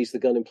in and seized the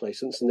gun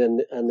emplacements and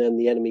then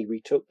the enemy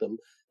retook them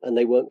and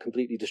they weren't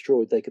completely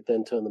destroyed, they could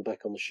then turn them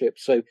back on the ship.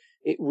 So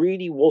it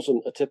really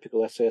wasn't a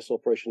typical SAS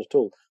operation at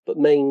all. But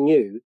Mayne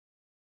knew,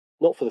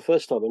 not for the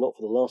first time and not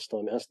for the last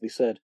time, it has to be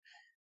said,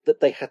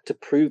 that they had to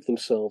prove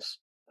themselves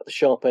at the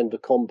sharp end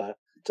of combat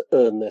to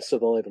earn their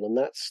survival. And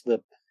that's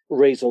the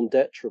raison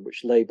d'etre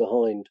which lay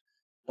behind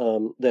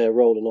their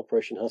role in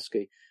Operation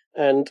Husky.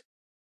 And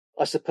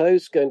I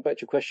suppose, going back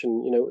to your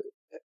question,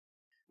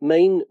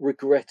 Mayne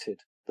regretted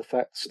the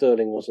fact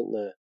Sterling wasn't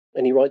there.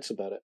 And he writes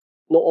about it.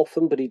 Not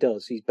often, but he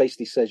does. He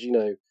basically says,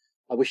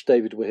 I wish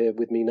David were here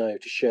with me now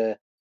to share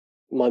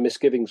my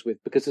misgivings with,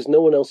 because there's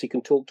no one else he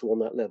can talk to on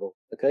that level,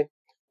 okay?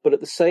 But at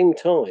the same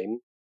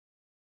time,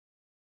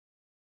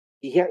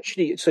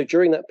 so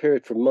during that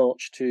period from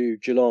March to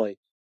July,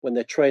 when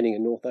they're training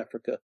in North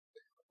Africa,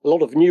 a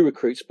lot of new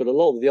recruits, but a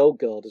lot of the old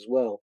guard as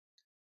well,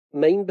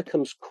 Mayne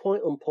becomes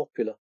quite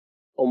unpopular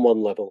on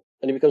one level.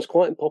 And he becomes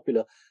quite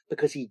unpopular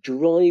because he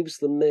drives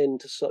the men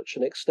to such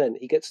an extent.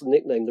 He gets the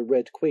nickname the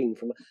Red Queen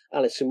from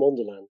Alice in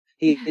Wonderland.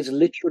 He is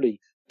literally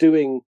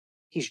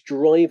he's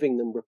driving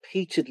them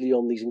repeatedly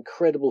on these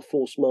incredible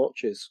forced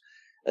marches,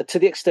 to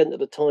the extent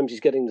that at times he's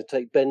getting to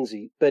take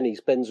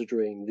Benny's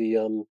Benzodrine,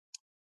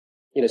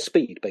 the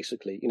speed,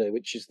 basically,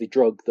 which is the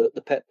drug,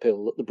 the pet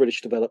pill that the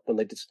British developed when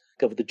they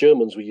discovered the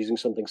Germans were using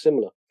something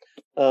similar.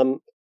 And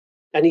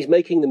he's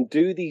making them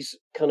do these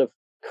kind of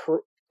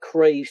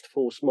crazed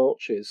forced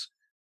marches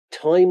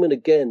time and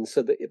again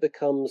so that it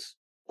becomes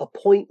a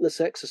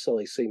pointless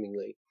exercise,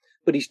 seemingly.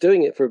 But he's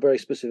doing it for a very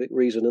specific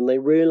reason, and they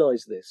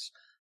realise this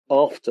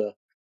after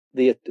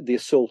the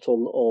assault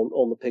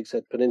on the Pig's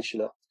Head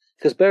Peninsula.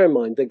 Because bear in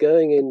mind, they're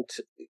going in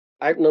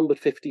outnumbered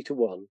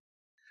 50-1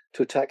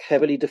 to attack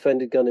heavily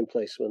defended gun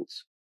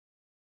emplacements,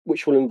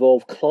 which will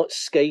involve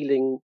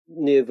scaling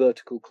near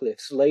vertical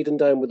cliffs, laden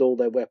down with all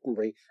their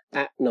weaponry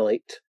at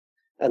night.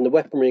 And the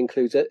weaponry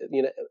includes,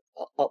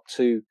 up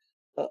to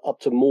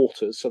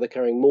mortars. So they're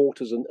carrying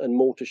mortars and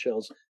mortar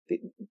shells.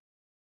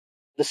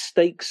 The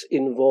stakes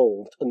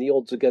involved and the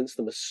odds against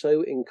them are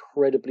so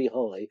incredibly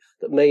high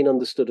that Maine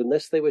understood,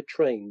 unless they were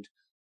trained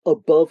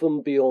above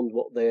and beyond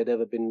what they had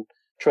ever been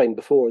trained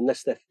before,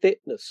 unless their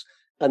fitness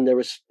and their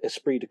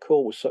esprit de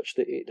corps was such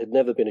that it had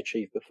never been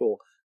achieved before,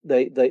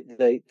 they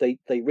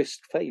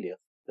risked failure.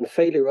 And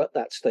failure at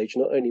that stage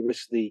not only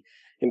risked the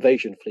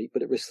invasion fleet,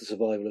 but it risked the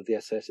survival of the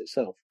SS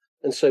itself.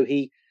 And so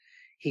he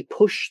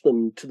pushed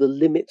them to the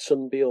limits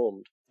and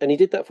beyond. And he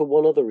did that for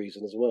one other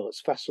reason as well.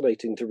 It's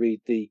fascinating to read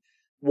the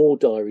war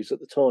diaries at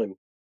the time.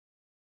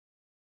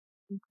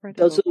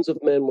 Incredible. Dozens of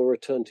men were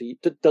returned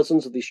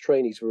dozens of these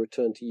trainees were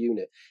returned to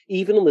unit.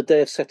 Even on the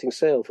day of setting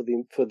sail for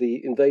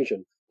the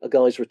invasion, a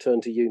guy's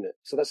returned to unit.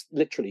 So that's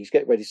literally, he's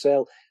getting ready to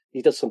sail,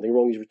 he does something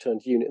wrong, he's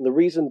returned to unit. And the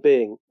reason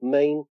being,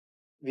 Maine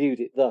viewed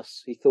it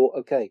thus. He thought,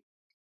 okay,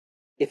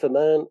 if a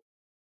man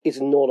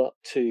is not up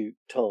to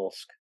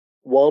task,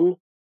 one,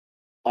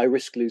 I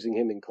risk losing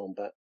him in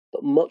combat.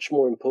 But much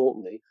more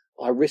importantly,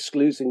 I risk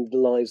losing the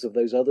lives of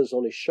those others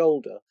on his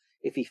shoulder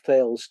if he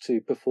fails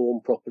to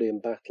perform properly in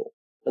battle.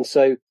 And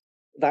so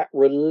that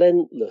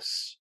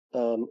relentless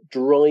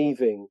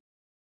driving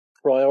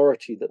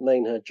priority that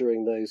Maine had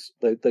during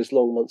those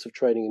long months of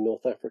training in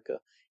North Africa,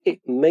 it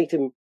made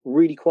him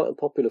really quite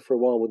unpopular for a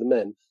while with the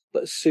men.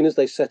 But as soon as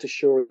they set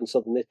ashore in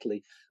southern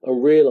Italy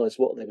and realised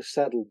what they were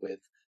saddled with,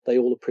 they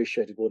all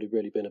appreciated what he'd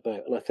really been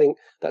about. And I think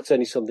that's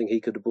only something he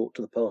could have brought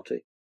to the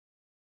party.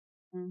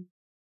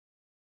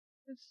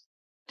 It's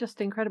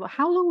just incredible.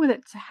 How long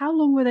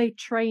were they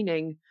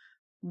training,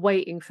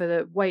 waiting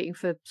for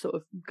sort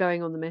of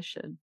going on the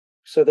mission?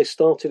 So they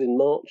started in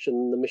March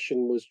and the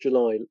mission was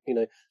July,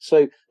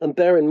 So, and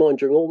bear in mind,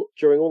 during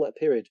all that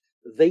period,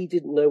 they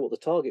didn't know what the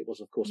target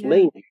was, of course. Yeah.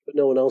 Maine knew, but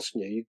no one else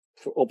knew,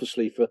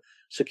 obviously for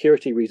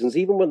security reasons.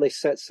 Even when they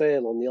set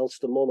sail on the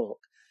Ulster Monarch,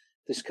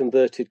 this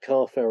converted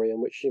car ferry,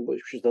 which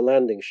was the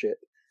landing ship,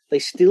 they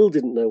still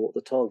didn't know what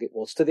the target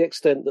was, to the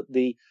extent that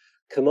the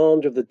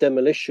commander of the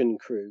demolition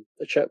crew,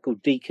 a chap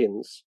called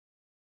Deakins,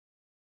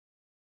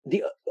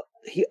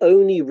 he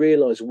only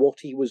realised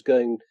what he was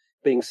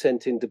being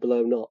sent in to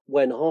blow up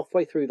when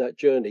halfway through that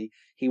journey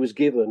he was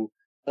given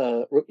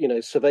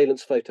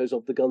surveillance photos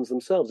of the guns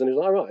themselves, and he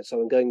was like, all right,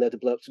 so I'm going there to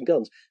blow up some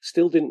guns.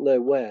 Still didn't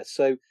know where.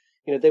 So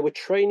they were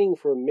training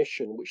for a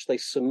mission which they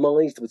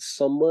surmised was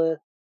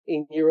somewhere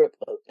in Europe,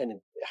 and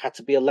it had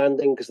to be a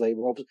landing because they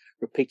were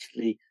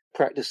repeatedly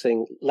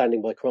practicing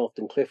landing by craft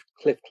and cliff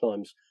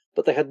climbs,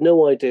 but they had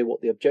no idea what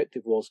the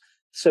objective was.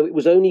 So it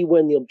was only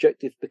when the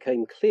objective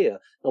became clear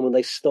and when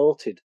they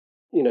started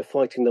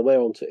fighting their way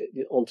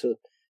onto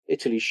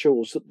Italy's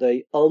shores that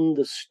they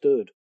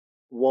understood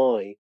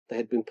why they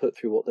had been put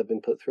through what they'd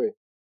been put through.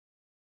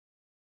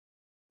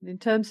 In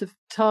terms of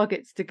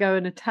targets to go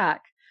and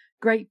attack,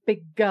 great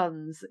big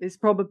guns is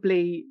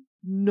probably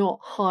not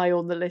high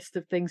on the list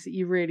of things that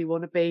you really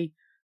want to be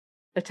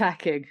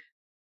attacking.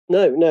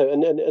 No,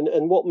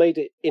 and what made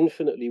it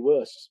infinitely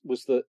worse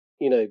was that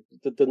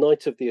the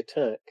night of the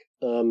attack,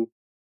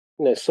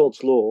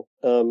 sod's law,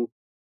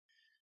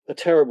 a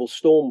terrible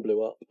storm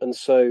blew up, and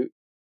so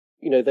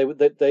they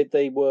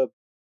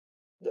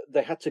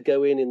had to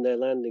go in their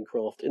landing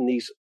craft in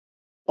these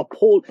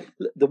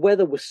the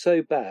weather was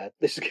so bad.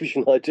 This gives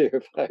you an idea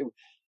of how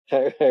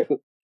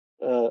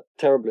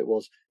terrible it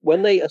was.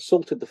 When they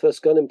assaulted the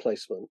first gun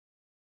emplacement,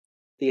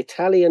 the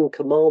Italian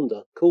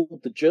commander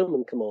called the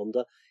German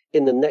commander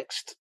in the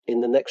next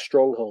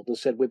stronghold and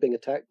said, "We're being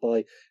attacked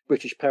by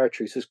British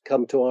paratroopers,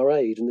 come to our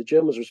aid." And the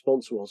Germans'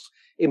 response was,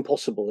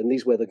 "Impossible in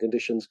these weather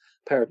conditions.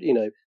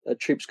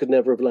 Troops could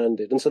never have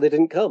landed," and so they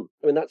didn't come.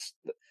 I mean, that's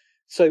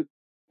so.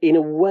 In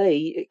a way,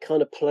 it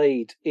kind of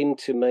played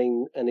into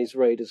Maine and his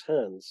raiders'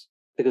 hands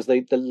because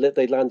they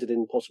landed in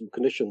impossible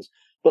conditions.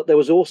 But there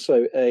was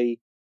also a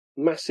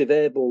massive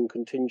airborne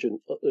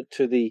contingent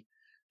to the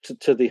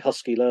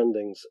Husky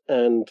landings,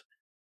 and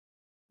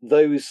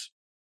those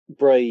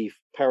brave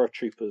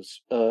paratroopers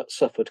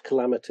suffered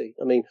calamity.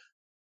 I mean,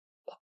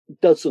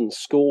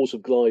 scores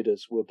of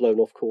gliders were blown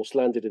off course,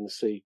 landed in the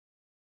sea.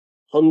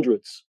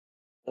 Hundreds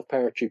of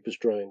paratroopers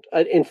drowned.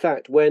 And in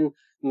fact, when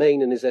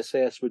Maine and his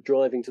SAS were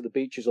driving to the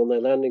beaches on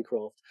their landing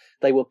craft,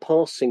 they were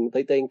passing,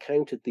 they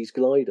encountered these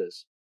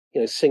gliders,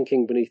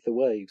 sinking beneath the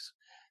waves.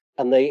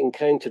 And they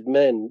encountered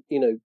men,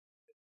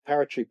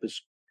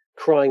 paratroopers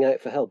crying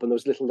out for help, and there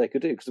was little they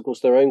could do because, of course,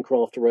 their own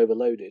craft were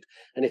overloaded.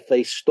 And if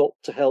they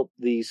stopped to help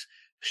these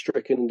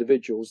stricken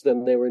individuals,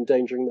 then they were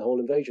endangering the whole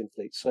invasion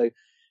fleet. So,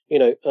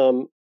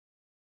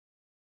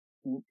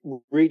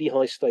 really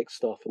high stakes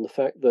stuff. And the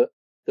fact that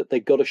they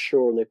got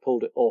ashore and they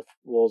pulled it off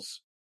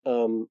was,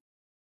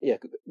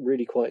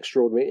 really quite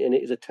extraordinary. And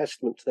it is a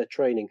testament to their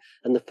training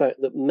and the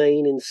fact that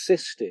Maine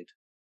insisted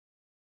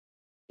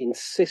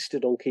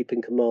on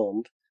keeping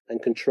command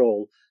and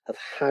control of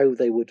how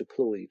they were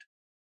deployed.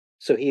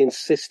 So he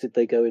insisted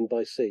they go in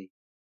by sea,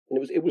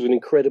 and it was an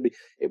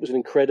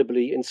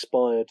incredibly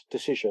inspired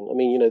decision. I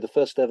mean, the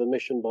first ever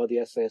mission by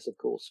the SAS, of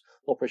course,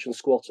 Operation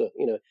Squatter.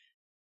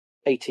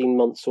 18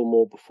 months or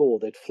more before,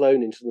 they'd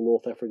flown into the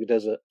North Africa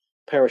desert,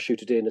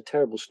 parachuted in, a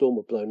terrible storm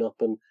had blown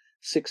up, and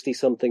 60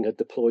 something had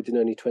deployed, and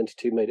only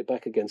 22 made it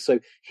back again. So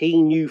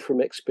he knew from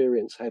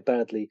experience how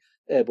badly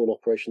airborne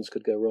operations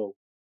could go wrong.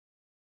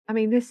 I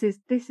mean, this is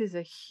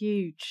a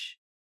huge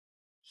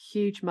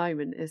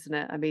moment, isn't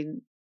it? I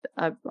mean,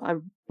 I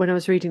when I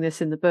was reading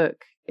this in the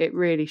book, it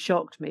really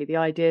shocked me, the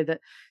idea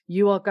that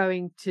you are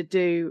going to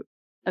do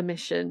a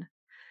mission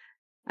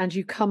and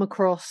you come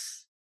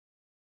across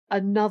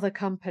another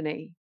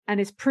company, and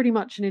it's pretty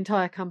much an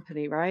entire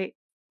company, right?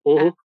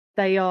 Mm-hmm.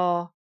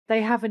 And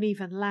they haven't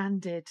even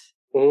landed.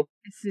 Mm-hmm.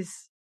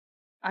 It's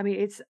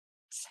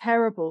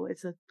terrible.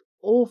 It's an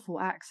awful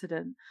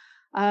accident.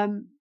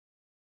 In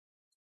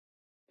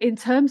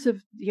terms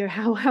of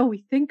how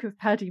we think of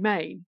Paddy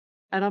Mayne,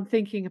 and I'm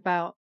thinking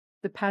about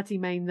the Paddy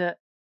Mayne that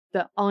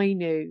I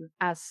knew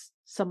as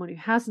someone who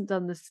hasn't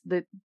done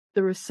the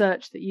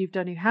research that you've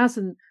done, who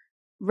hasn't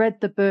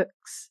read the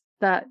books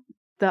that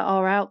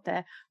are out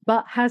there,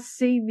 but has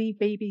seen the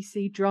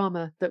BBC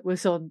drama that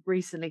was on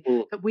recently,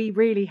 that we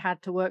really had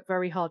to work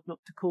very hard not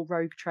to call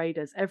Rogue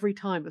Traders. Every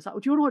time it was like,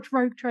 do you want to watch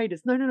Rogue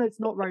Traders? No,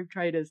 it's not Rogue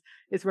Traders,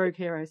 it's Rogue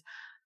Heroes.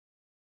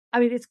 I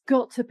mean, it's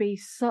got to be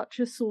such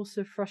a source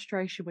of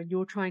frustration when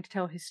you're trying to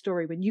tell his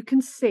story, when you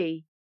can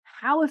see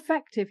how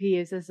effective he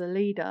is as a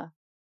leader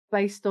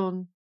based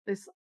on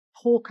this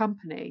poor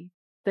company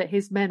that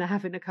his men are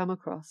having to come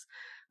across.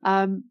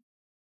 How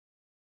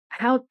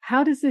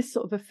does this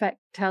sort of affect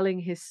telling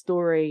his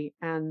story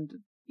and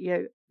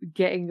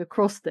getting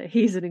across that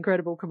he's an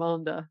incredible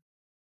commander?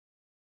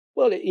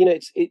 Well,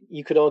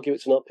 you could argue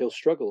it's an uphill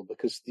struggle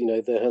because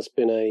there has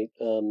been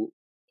an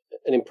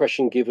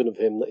impression given of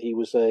him that he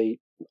was a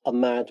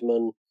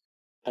madman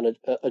and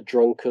a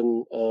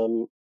drunken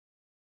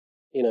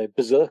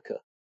berserker.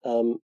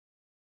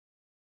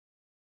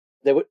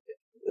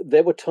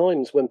 There were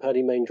times when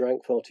Paddy Mayne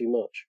drank far too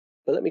much.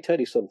 But let me tell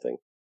you something.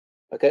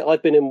 Okay,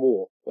 I've been in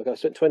war. Okay, I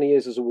spent 20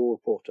 years as a war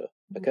reporter.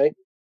 Okay,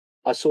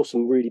 I saw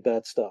some really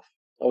bad stuff.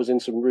 I was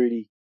in some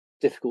really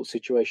difficult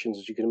situations,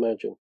 as you can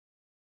imagine.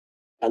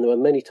 And there were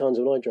many times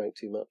when I drank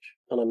too much,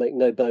 and I make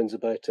no bones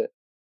about it.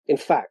 In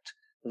fact,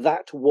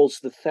 that was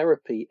the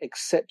therapy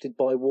accepted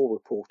by war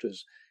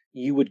reporters.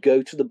 You would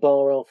go to the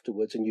bar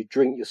afterwards and you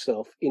drink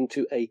yourself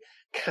into a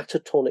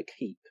catatonic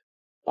heap.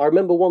 I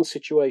remember one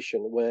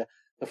situation where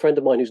a friend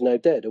of mine who's now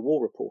dead, a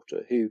war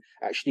reporter, who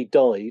actually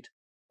died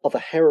of a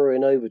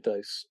heroin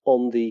overdose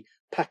on the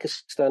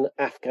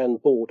Pakistan-Afghan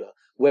border.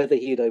 Whether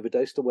he had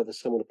overdosed or whether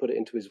someone had put it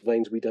into his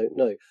veins, we don't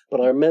know. But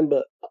I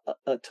remember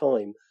a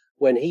time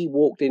when he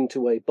walked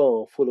into a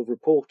bar full of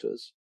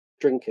reporters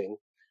drinking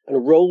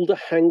and rolled a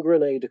hand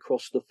grenade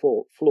across the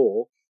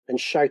floor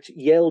and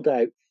yelled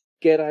out,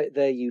 "Get out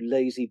there, you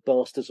lazy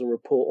bastards, and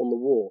report on the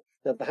war."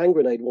 Now, the hand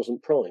grenade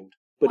wasn't primed,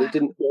 but it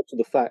didn't alter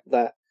the fact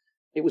that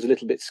it was a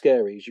little bit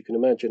scary, as you can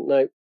imagine.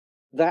 Now,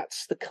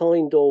 that's the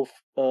kind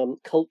of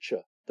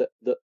culture that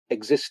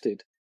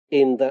existed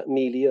in that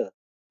milieu.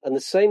 And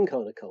the same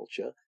kind of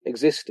culture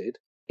existed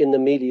in the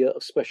milieu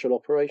of special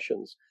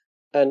operations.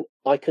 And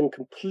I can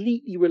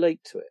completely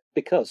relate to it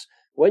because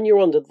when you're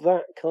under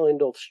that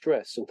kind of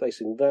stress and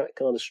facing that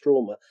kind of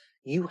trauma,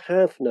 you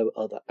have no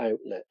other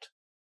outlet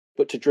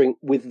but to drink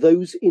with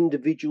those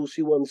individuals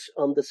who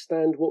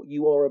understand what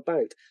you are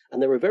about.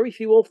 And there are very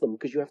few of them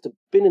because you have to have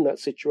been in that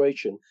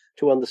situation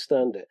to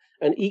understand it.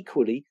 And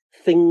equally,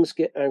 things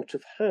get out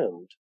of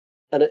hand.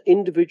 And an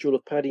individual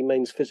of Paddy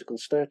Mayne's physical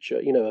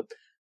stature,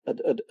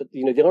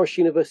 the Irish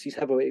universities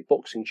have a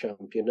boxing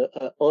champion,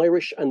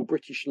 Irish and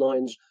British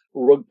Lions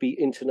rugby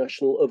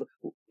international of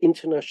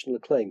international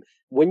acclaim.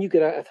 When you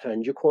get out of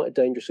hand, you're quite a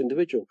dangerous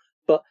individual.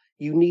 But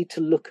you need to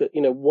look at,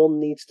 one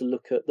needs to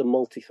look at the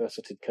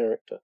multifaceted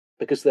character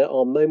because there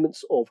are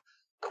moments of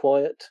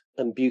quiet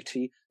and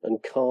beauty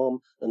and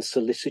calm and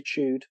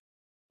solicitude.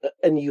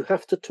 And you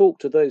have to talk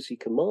to those he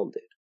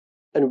commanded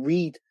and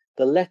read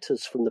the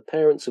letters from the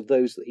parents of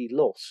those that he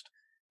lost,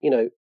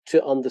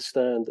 to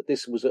understand that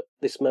this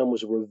man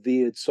was a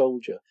revered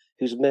soldier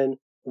whose men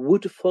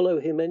would follow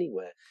him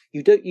anywhere.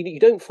 You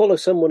don't follow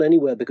someone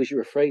anywhere because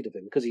you're afraid of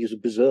him, because he's a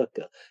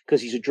berserker,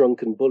 because he's a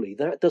drunken bully.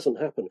 That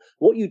doesn't happen.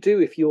 What you do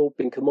if you're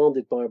being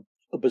commanded by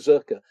a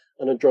berserker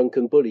and a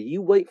drunken bully,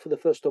 you wait for the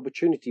first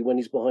opportunity when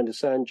he's behind a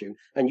sand dune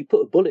and you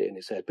put a bullet in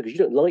his head because you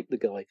don't like the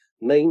guy.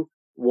 Maine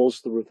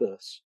was the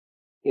reverse.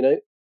 You know,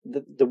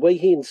 the way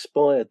he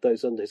inspired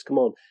those under his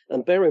command.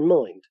 And bear in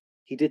mind,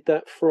 he did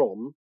that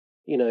from,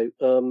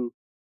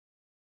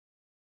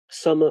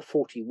 summer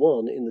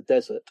 41 in the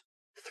desert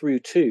through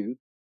to,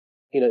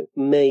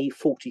 May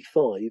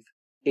 45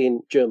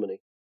 in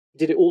Germany. He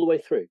did it all the way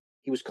through.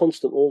 He was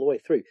constant all the way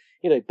through.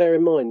 Bear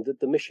in mind that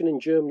the mission in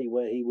Germany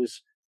where he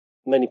was,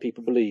 many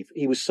people believe,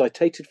 he was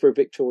cited for a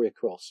Victoria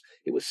Cross.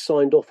 It was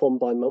signed off on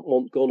by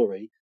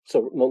Montgomery,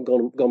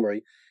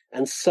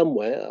 and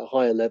somewhere at a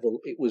higher level,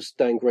 it was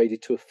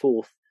downgraded to a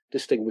 4th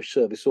Distinguished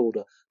Service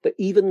Order. But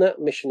even that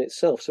mission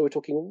itself, so we're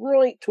talking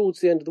right towards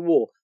the end of the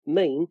war,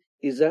 Maine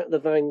is at the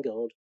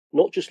vanguard,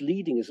 not just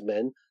leading his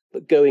men,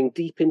 but going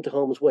deep into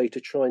harm's way to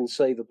try and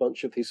save a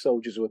bunch of his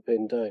soldiers who were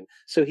pinned down.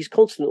 So he's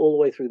constant all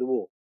the way through the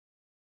war.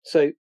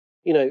 So,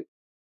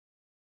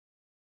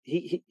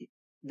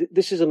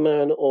 this is a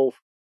man of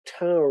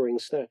towering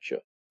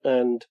stature.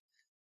 And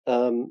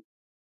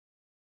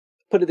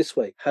put it this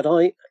way, had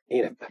I,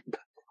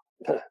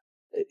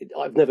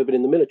 I've never been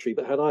in the military,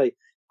 but had I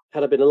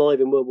been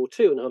alive in World War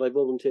II and had I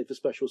volunteered for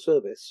special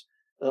service,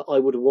 I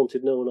would have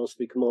wanted no one else to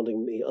be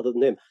commanding me other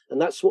than him.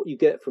 And that's what you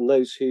get from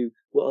those who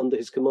were under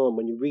his command.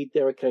 When you read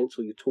their accounts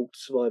or you talk to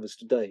survivors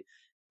today,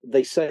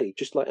 they say,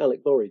 just like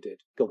Alec Borry did,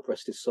 God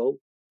rest his soul,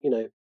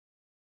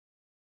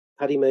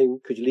 Paddy Mayne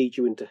could lead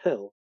you into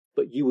hell,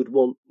 but you would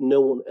want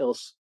no one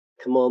else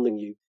commanding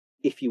you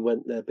if you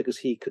went there, because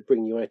he could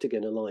bring you out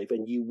again alive,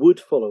 and you would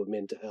follow him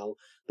into hell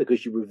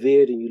because you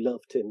revered and you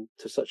loved him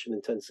to such an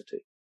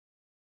intensity.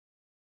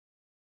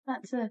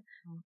 That's a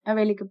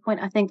really good point,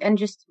 I think. And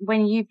just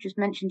when you've just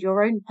mentioned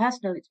your own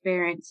personal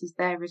experiences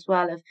there as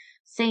well, of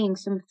seeing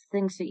some of the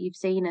things that you've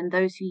seen and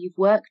those who you've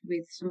worked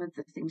with, some of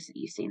the things that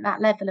you've seen,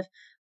 that level of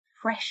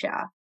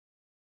pressure,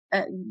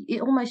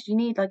 it almost, you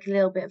need like a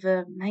little bit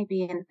of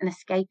maybe an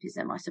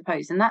escapism, I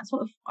suppose. And that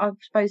sort of, I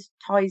suppose,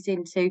 ties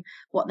into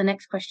what the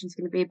next question is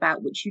going to be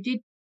about, which you did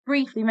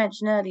briefly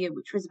mention earlier,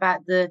 which was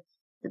about the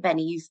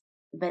bennies.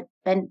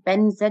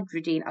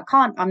 Benzedrine.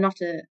 I'm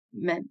not a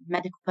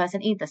medical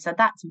person either, so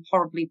that's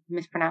horribly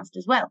mispronounced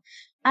as well.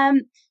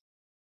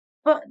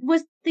 But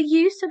was the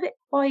use of it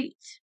quite,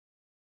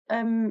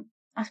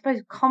 I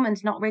suppose,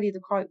 common's not really the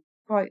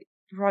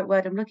right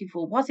word I'm looking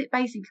for. Was it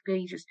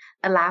basically just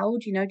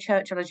allowed?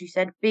 Churchill, as you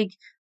said, big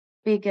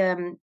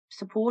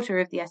supporter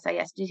of the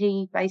SAS. Did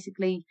he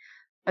basically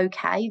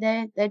okay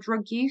their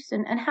drug use,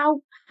 and how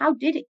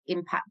did it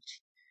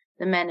impact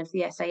the men of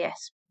the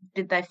SAS?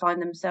 Did they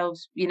find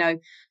themselves,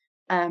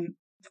 for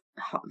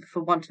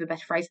want of a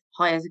better phrase,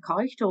 high as a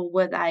kite, or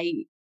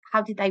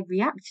how did they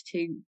react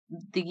to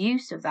the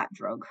use of that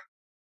drug?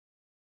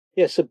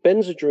 Yeah, so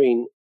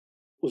Benzedrine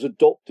was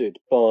adopted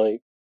by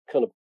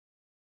kind of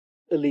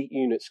elite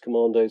units,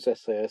 commandos,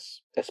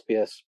 SAS,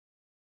 SPS,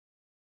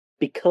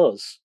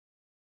 because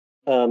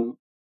a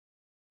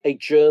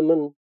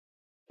German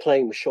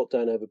plane was shot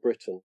down over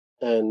Britain,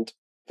 and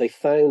they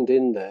found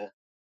in there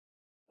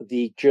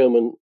the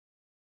German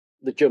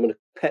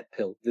pet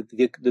pill,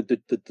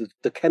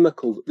 the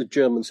chemical that the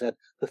Germans had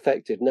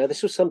perfected. Now,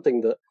 this was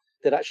something that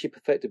they'd actually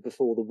perfected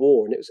before the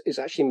war, and it's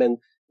actually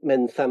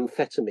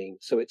methamphetamine,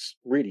 so it's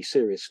really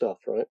serious stuff,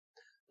 right?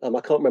 I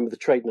can't remember the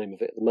trade name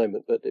of it at the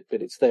moment, but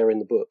it's there in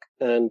the book.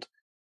 And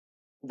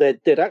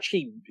they'd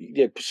actually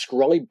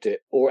prescribed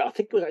it, or I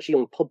think it was actually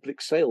on public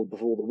sale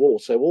before the war.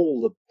 So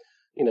all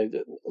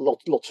the,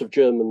 lots of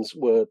Germans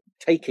were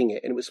taking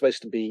it, and it was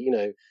supposed to be,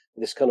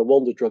 this kind of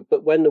wonder drug.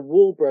 But when the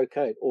war broke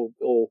out,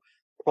 or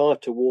prior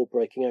to war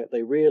breaking out,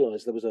 they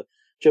realized, there was a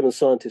German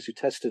scientist who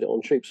tested it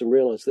on troops and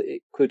realized that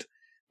it could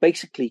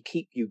basically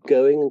keep you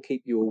going and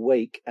keep you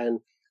awake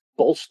and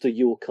bolster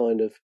your kind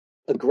of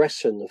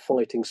aggression and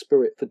fighting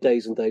spirit for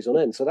days and days on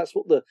end. So that's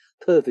what the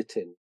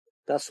Pervitin,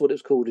 that's what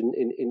it's called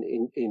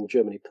in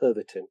Germany,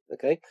 Pervitin.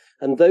 Okay.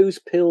 And those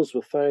pills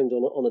were found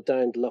on a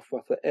downed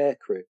Luftwaffe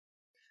aircrew.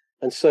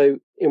 And so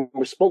in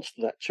response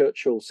to that,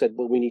 Churchill said,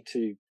 well, we need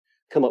to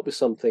come up with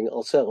something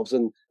ourselves.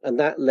 And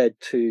that led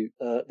to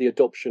the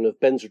adoption of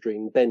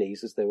Benzedrine,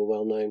 bennies, as they were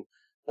well known,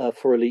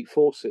 for elite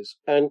forces.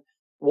 And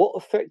what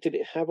effect did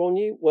it have on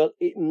you? Well,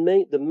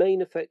 the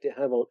main effect it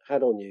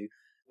had on you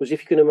was,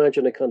 if you can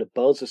imagine, a kind of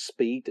buzz, a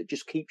speed that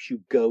just keeps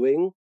you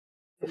going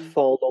for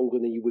far longer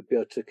than you would be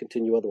able to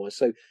continue otherwise.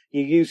 So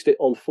you used it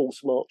on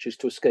false marches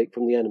to escape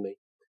from the enemy.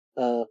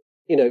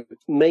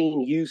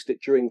 Maine used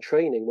it during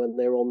training when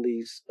they're on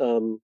these,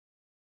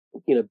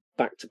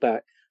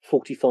 back-to-back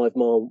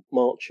 45-mile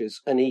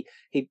marches, and he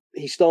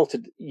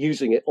started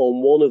using it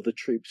on one of the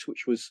troops,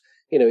 which was,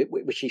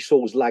 which he saw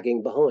was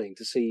lagging behind,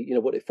 to see,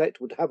 what effect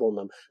it would have on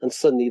them, and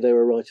suddenly they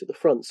were right at the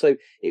front. So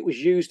it was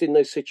used in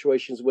those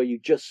situations where you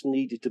just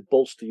needed to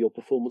bolster your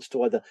performance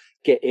to either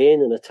get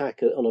in and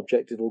attack an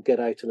objective or get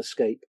out and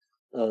escape,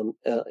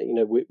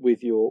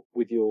 with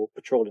your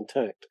patrol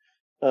intact.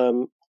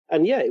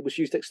 And yeah, it was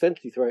used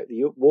extensively throughout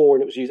the war,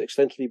 and it was used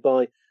extensively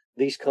by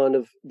these kind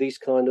of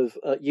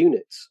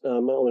units.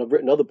 I've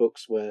written other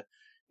books where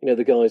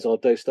the guys are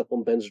dosed up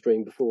on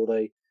Benzedrine before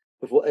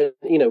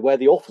where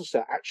the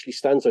officer actually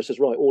stands there and says,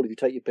 right, all of you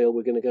take your pill,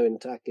 we're going to go and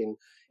attack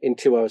in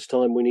 2 hours'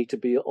 time, we need to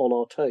be on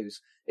our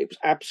toes. It was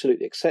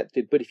absolutely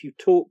accepted. But if you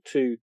talk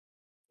to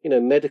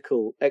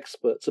medical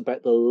experts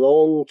about the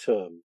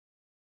long-term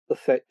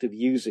effect of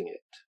using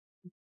it,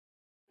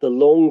 the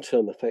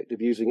long-term effect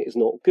of using it is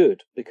not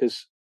good,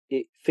 because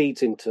it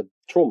feeds into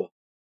trauma.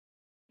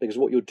 Because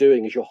what you're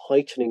doing is you're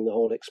heightening the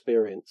whole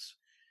experience,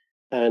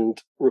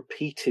 and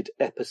repeated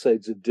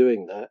episodes of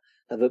doing that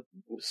have a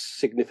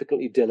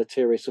significantly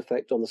deleterious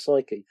effect on the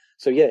psyche.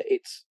 So yeah,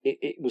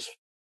 it was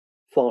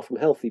far from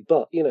healthy.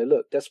 But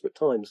look, desperate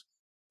times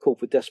call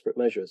for desperate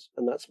measures,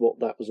 and that's what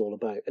that was all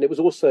about. And it was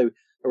also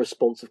a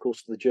response, of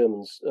course, to the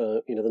Germans,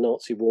 the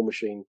Nazi war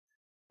machine,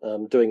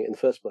 doing it in the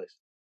first place.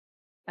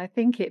 I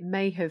think it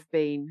may have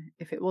been,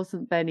 if it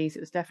wasn't Benny's,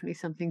 it was definitely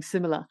something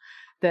similar,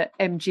 that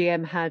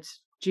MGM had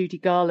Judy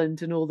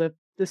Garland and all the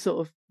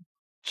sort of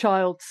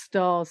child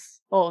stars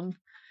on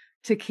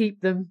to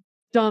keep them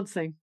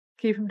dancing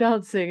and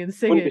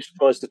singing. Wouldn't be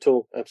surprised at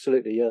all.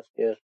 Absolutely,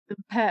 yeah. And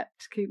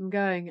pepped, keep them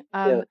going.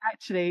 Yeah.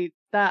 Actually,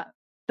 that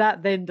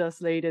then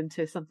does lead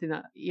into something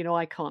that,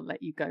 I can't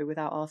let you go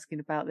without asking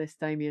about this,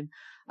 Damien.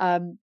 I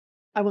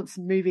want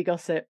some movie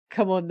gossip.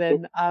 Come on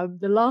then.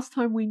 The last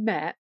time we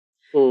met,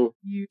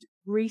 you'd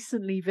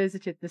recently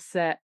visited the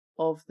set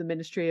of the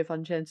Ministry of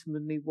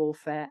Ungentlemanly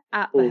Warfare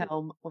at the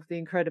helm of the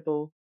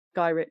incredible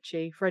Guy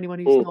Ritchie. For anyone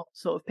who's not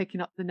sort of picking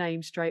up the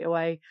name straight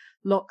away,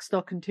 Lock,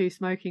 Stock and Two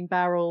Smoking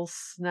Barrels,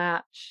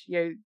 Snatch,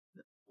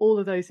 all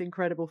of those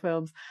incredible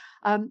films.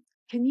 Can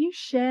you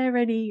share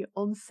any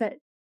on-set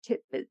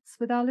tidbits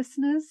with our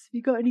listeners? Have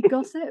you got any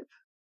gossip?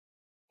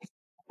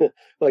 Well,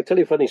 I'll tell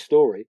you a funny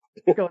story.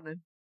 Go on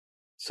then.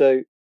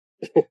 So,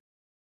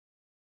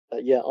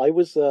 yeah, I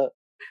was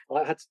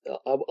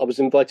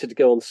invited to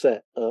go on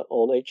set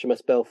on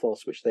HMS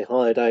Belfast, which they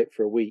hired out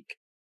for a week,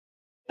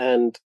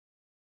 and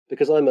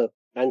because I'm a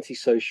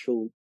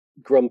antisocial,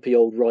 grumpy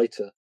old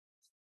writer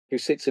who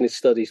sits in his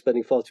study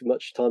spending far too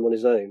much time on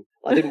his own,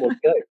 I didn't want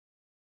to go.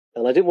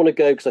 And I didn't want to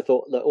go because I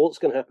thought, look, all that's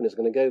going to happen is I'm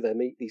going to go there,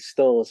 meet these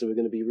stars who are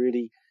going to be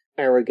really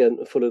arrogant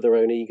and full of their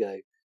own ego,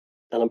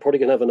 and I'm probably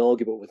going to have an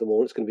argument with them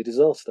all. It's going to be a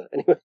disaster.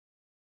 Anyway,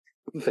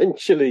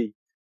 eventually,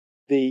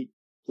 the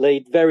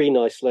very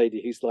nice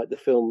lady who's like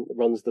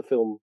runs the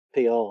film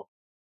PR,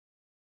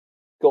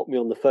 got me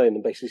on the phone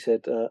and basically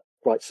said,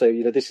 right, so,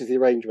 this is the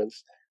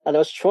arrangements. And I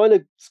was trying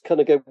to kind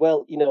of go,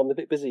 well, I'm a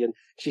bit busy. And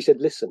she said,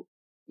 listen,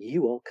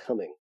 you are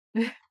coming.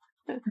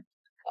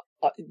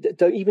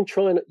 Don't even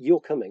try, you're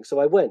coming. So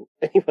I went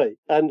anyway.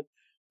 And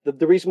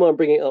the reason why I'm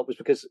bringing it up was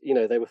because,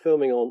 they were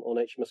filming on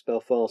HMS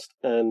Belfast.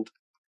 And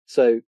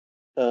so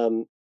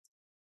Alan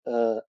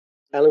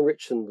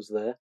Ritchson was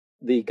there,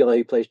 the guy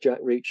who plays Jack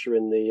Reacher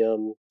in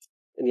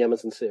the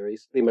Amazon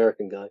series, the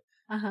American guy.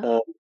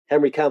 Uh-huh.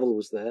 Henry Cavill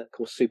was there, of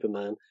course,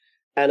 Superman,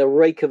 and a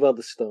rake of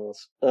other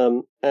stars.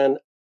 And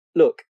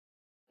look,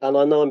 and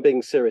I know I'm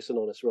being serious and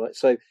honest, right?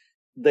 So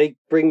they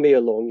bring me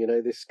along,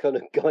 this kind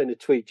of guy in a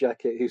tweed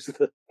jacket who's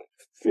the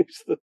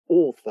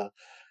author,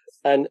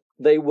 and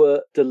they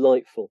were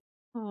delightful.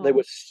 Oh. They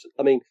were,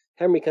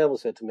 Henry Cavill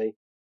said to me,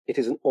 it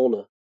is an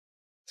honour,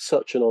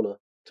 such an honour,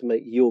 to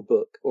make your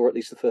book, or at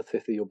least the first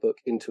fifth of your book,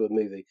 into a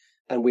movie.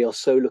 And we are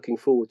so looking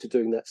forward to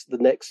doing that. The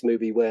next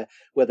movie where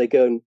they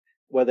go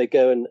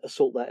and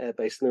assault that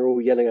airbase, and they're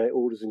all yelling out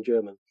orders in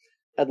German.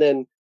 And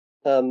then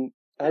Alan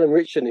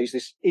Ritchson, who's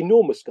this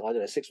enormous guy, I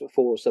don't know, 6'4"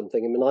 or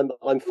something. I mean,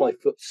 I'm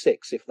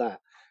 5'6", if that.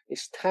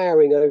 He's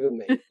towering over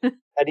me,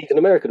 and he's an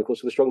American, of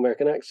course, with a strong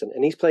American accent.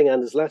 And he's playing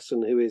Anders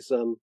Lassen, who's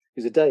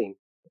a Dane.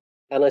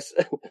 And I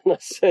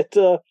said,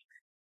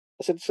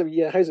 so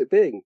yeah, how's it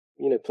being?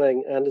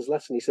 Playing Anders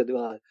Lassen. He said,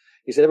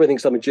 everything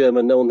thinks I'm a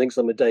German, no one thinks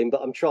I'm a Dane,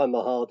 but I'm trying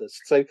my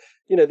hardest. So,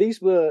 these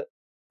were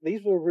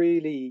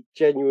really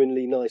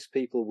genuinely nice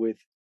people with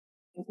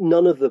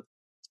none of the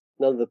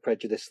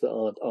prejudice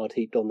that I'd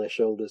heaped on their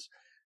shoulders.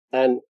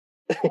 And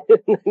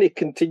then it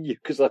continued,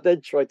 because I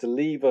then tried to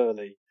leave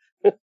early.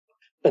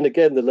 And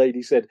again, the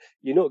lady said,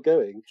 you're not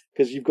going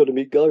because you've got to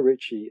meet Guy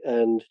Ritchie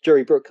and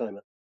Jerry Bruckheimer,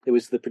 who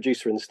was the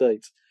producer in the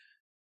States.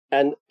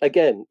 And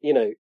again,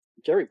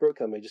 Jerry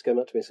Bruckheimer just came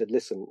up to me and said,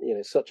 listen,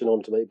 it's such an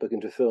honour to make a book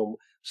into a film.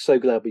 So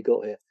glad we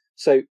got here.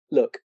 So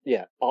look,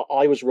 yeah,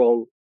 I was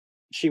wrong.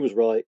 She was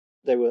right.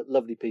 They were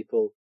lovely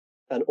people,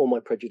 and all my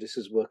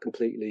prejudices were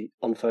completely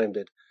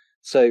unfounded.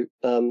 So,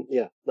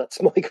 yeah,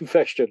 that's my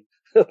confession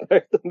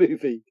about the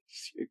movie.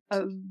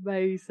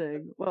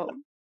 Amazing. Well,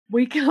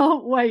 we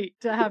can't wait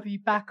to have you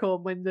back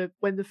on when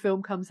the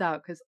film comes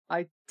out, because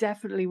I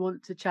definitely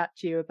want to chat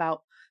to you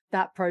about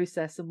that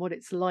process and what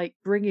it's like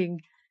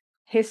bringing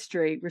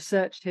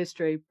researched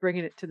history,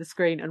 bringing it to the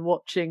screen and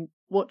watching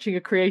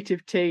a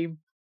creative team.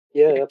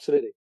 Yeah,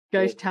 absolutely.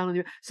 Go to town on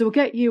you. So we'll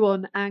get you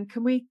on, and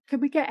can we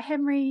get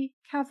Henry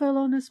Cavill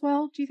on as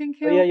well? Do you think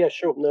he'll? Oh, yeah,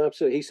 sure. No,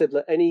 absolutely. He said,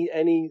 look, any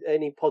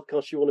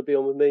podcast you want to be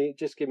on with me,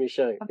 just give me a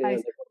shout.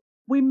 Amazing.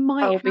 we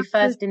might I will have be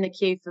first in the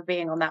queue for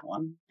being on that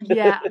one.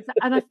 Yeah,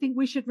 and I think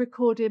we should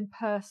record in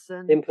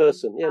person. In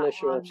person, yeah, that no,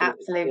 sure, one.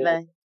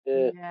 Absolutely.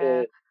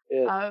 Yeah.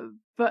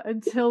 But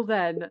until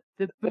then,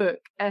 the book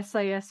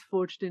SAS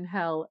Forged in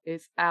Hell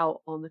is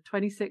out on the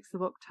 26th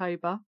of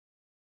October.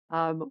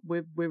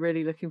 We're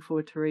really looking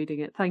forward to reading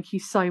it. Thank you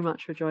so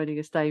much for joining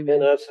us, Damien. Yeah,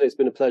 no, absolutely. It's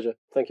been a pleasure.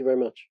 Thank you very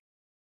much.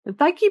 And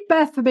thank you,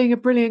 Beth, for being a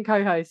brilliant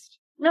co-host.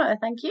 No,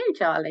 thank you,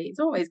 Charlie. It's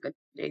always good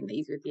doing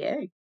these with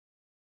you.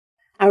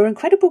 Our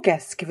incredible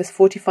guests give us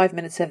 45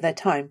 minutes of their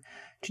time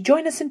to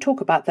join us and talk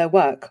about their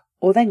work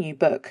or their new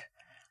book.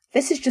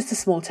 This is just a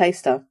small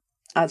taster.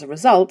 As a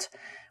result,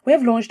 we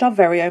have launched our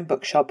very own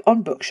bookshop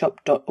on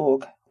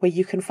bookshop.org, where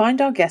you can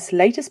find our guests'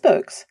 latest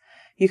books,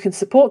 you can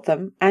support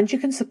them, and you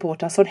can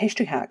support us on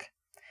History Hack.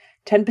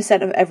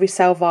 10% of every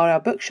sale via our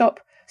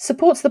bookshop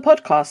supports the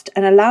podcast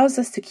and allows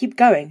us to keep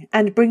going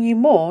and bring you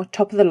more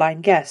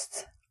top-of-the-line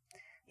guests.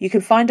 You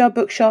can find our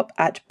bookshop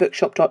at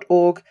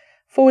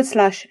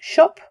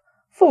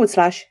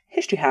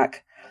bookshop.org/shop/historyhack,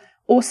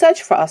 or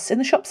search for us in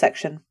the shop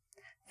section.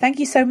 Thank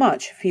you so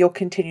much for your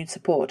continued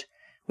support.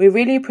 We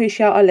really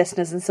appreciate our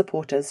listeners and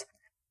supporters.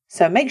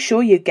 So make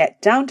sure you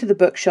get down to the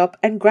bookshop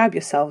and grab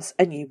yourselves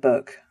a new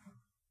book.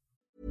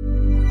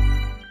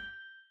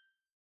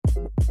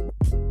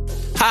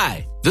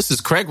 Hi, this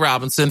is Craig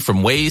Robinson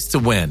from Ways to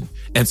Win,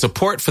 and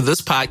support for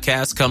this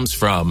podcast comes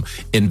from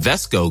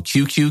Invesco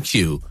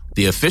QQQ,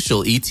 the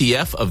official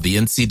ETF of the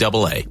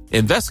NCAA.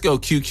 Invesco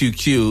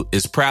QQQ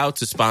is proud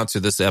to sponsor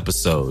this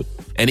episode,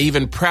 and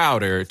even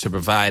prouder to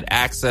provide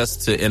access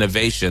to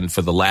innovation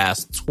for the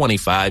last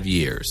 25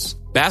 years.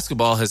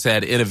 Basketball has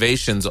had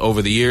innovations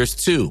over the years,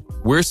 too.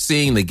 We're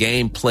seeing the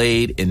game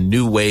played in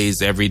new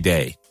ways every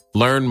day.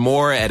 Learn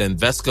more at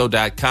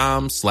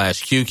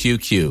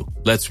Invesco.com/QQQ.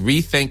 Let's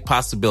rethink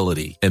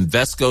possibility.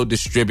 Invesco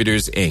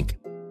Distributors, Inc.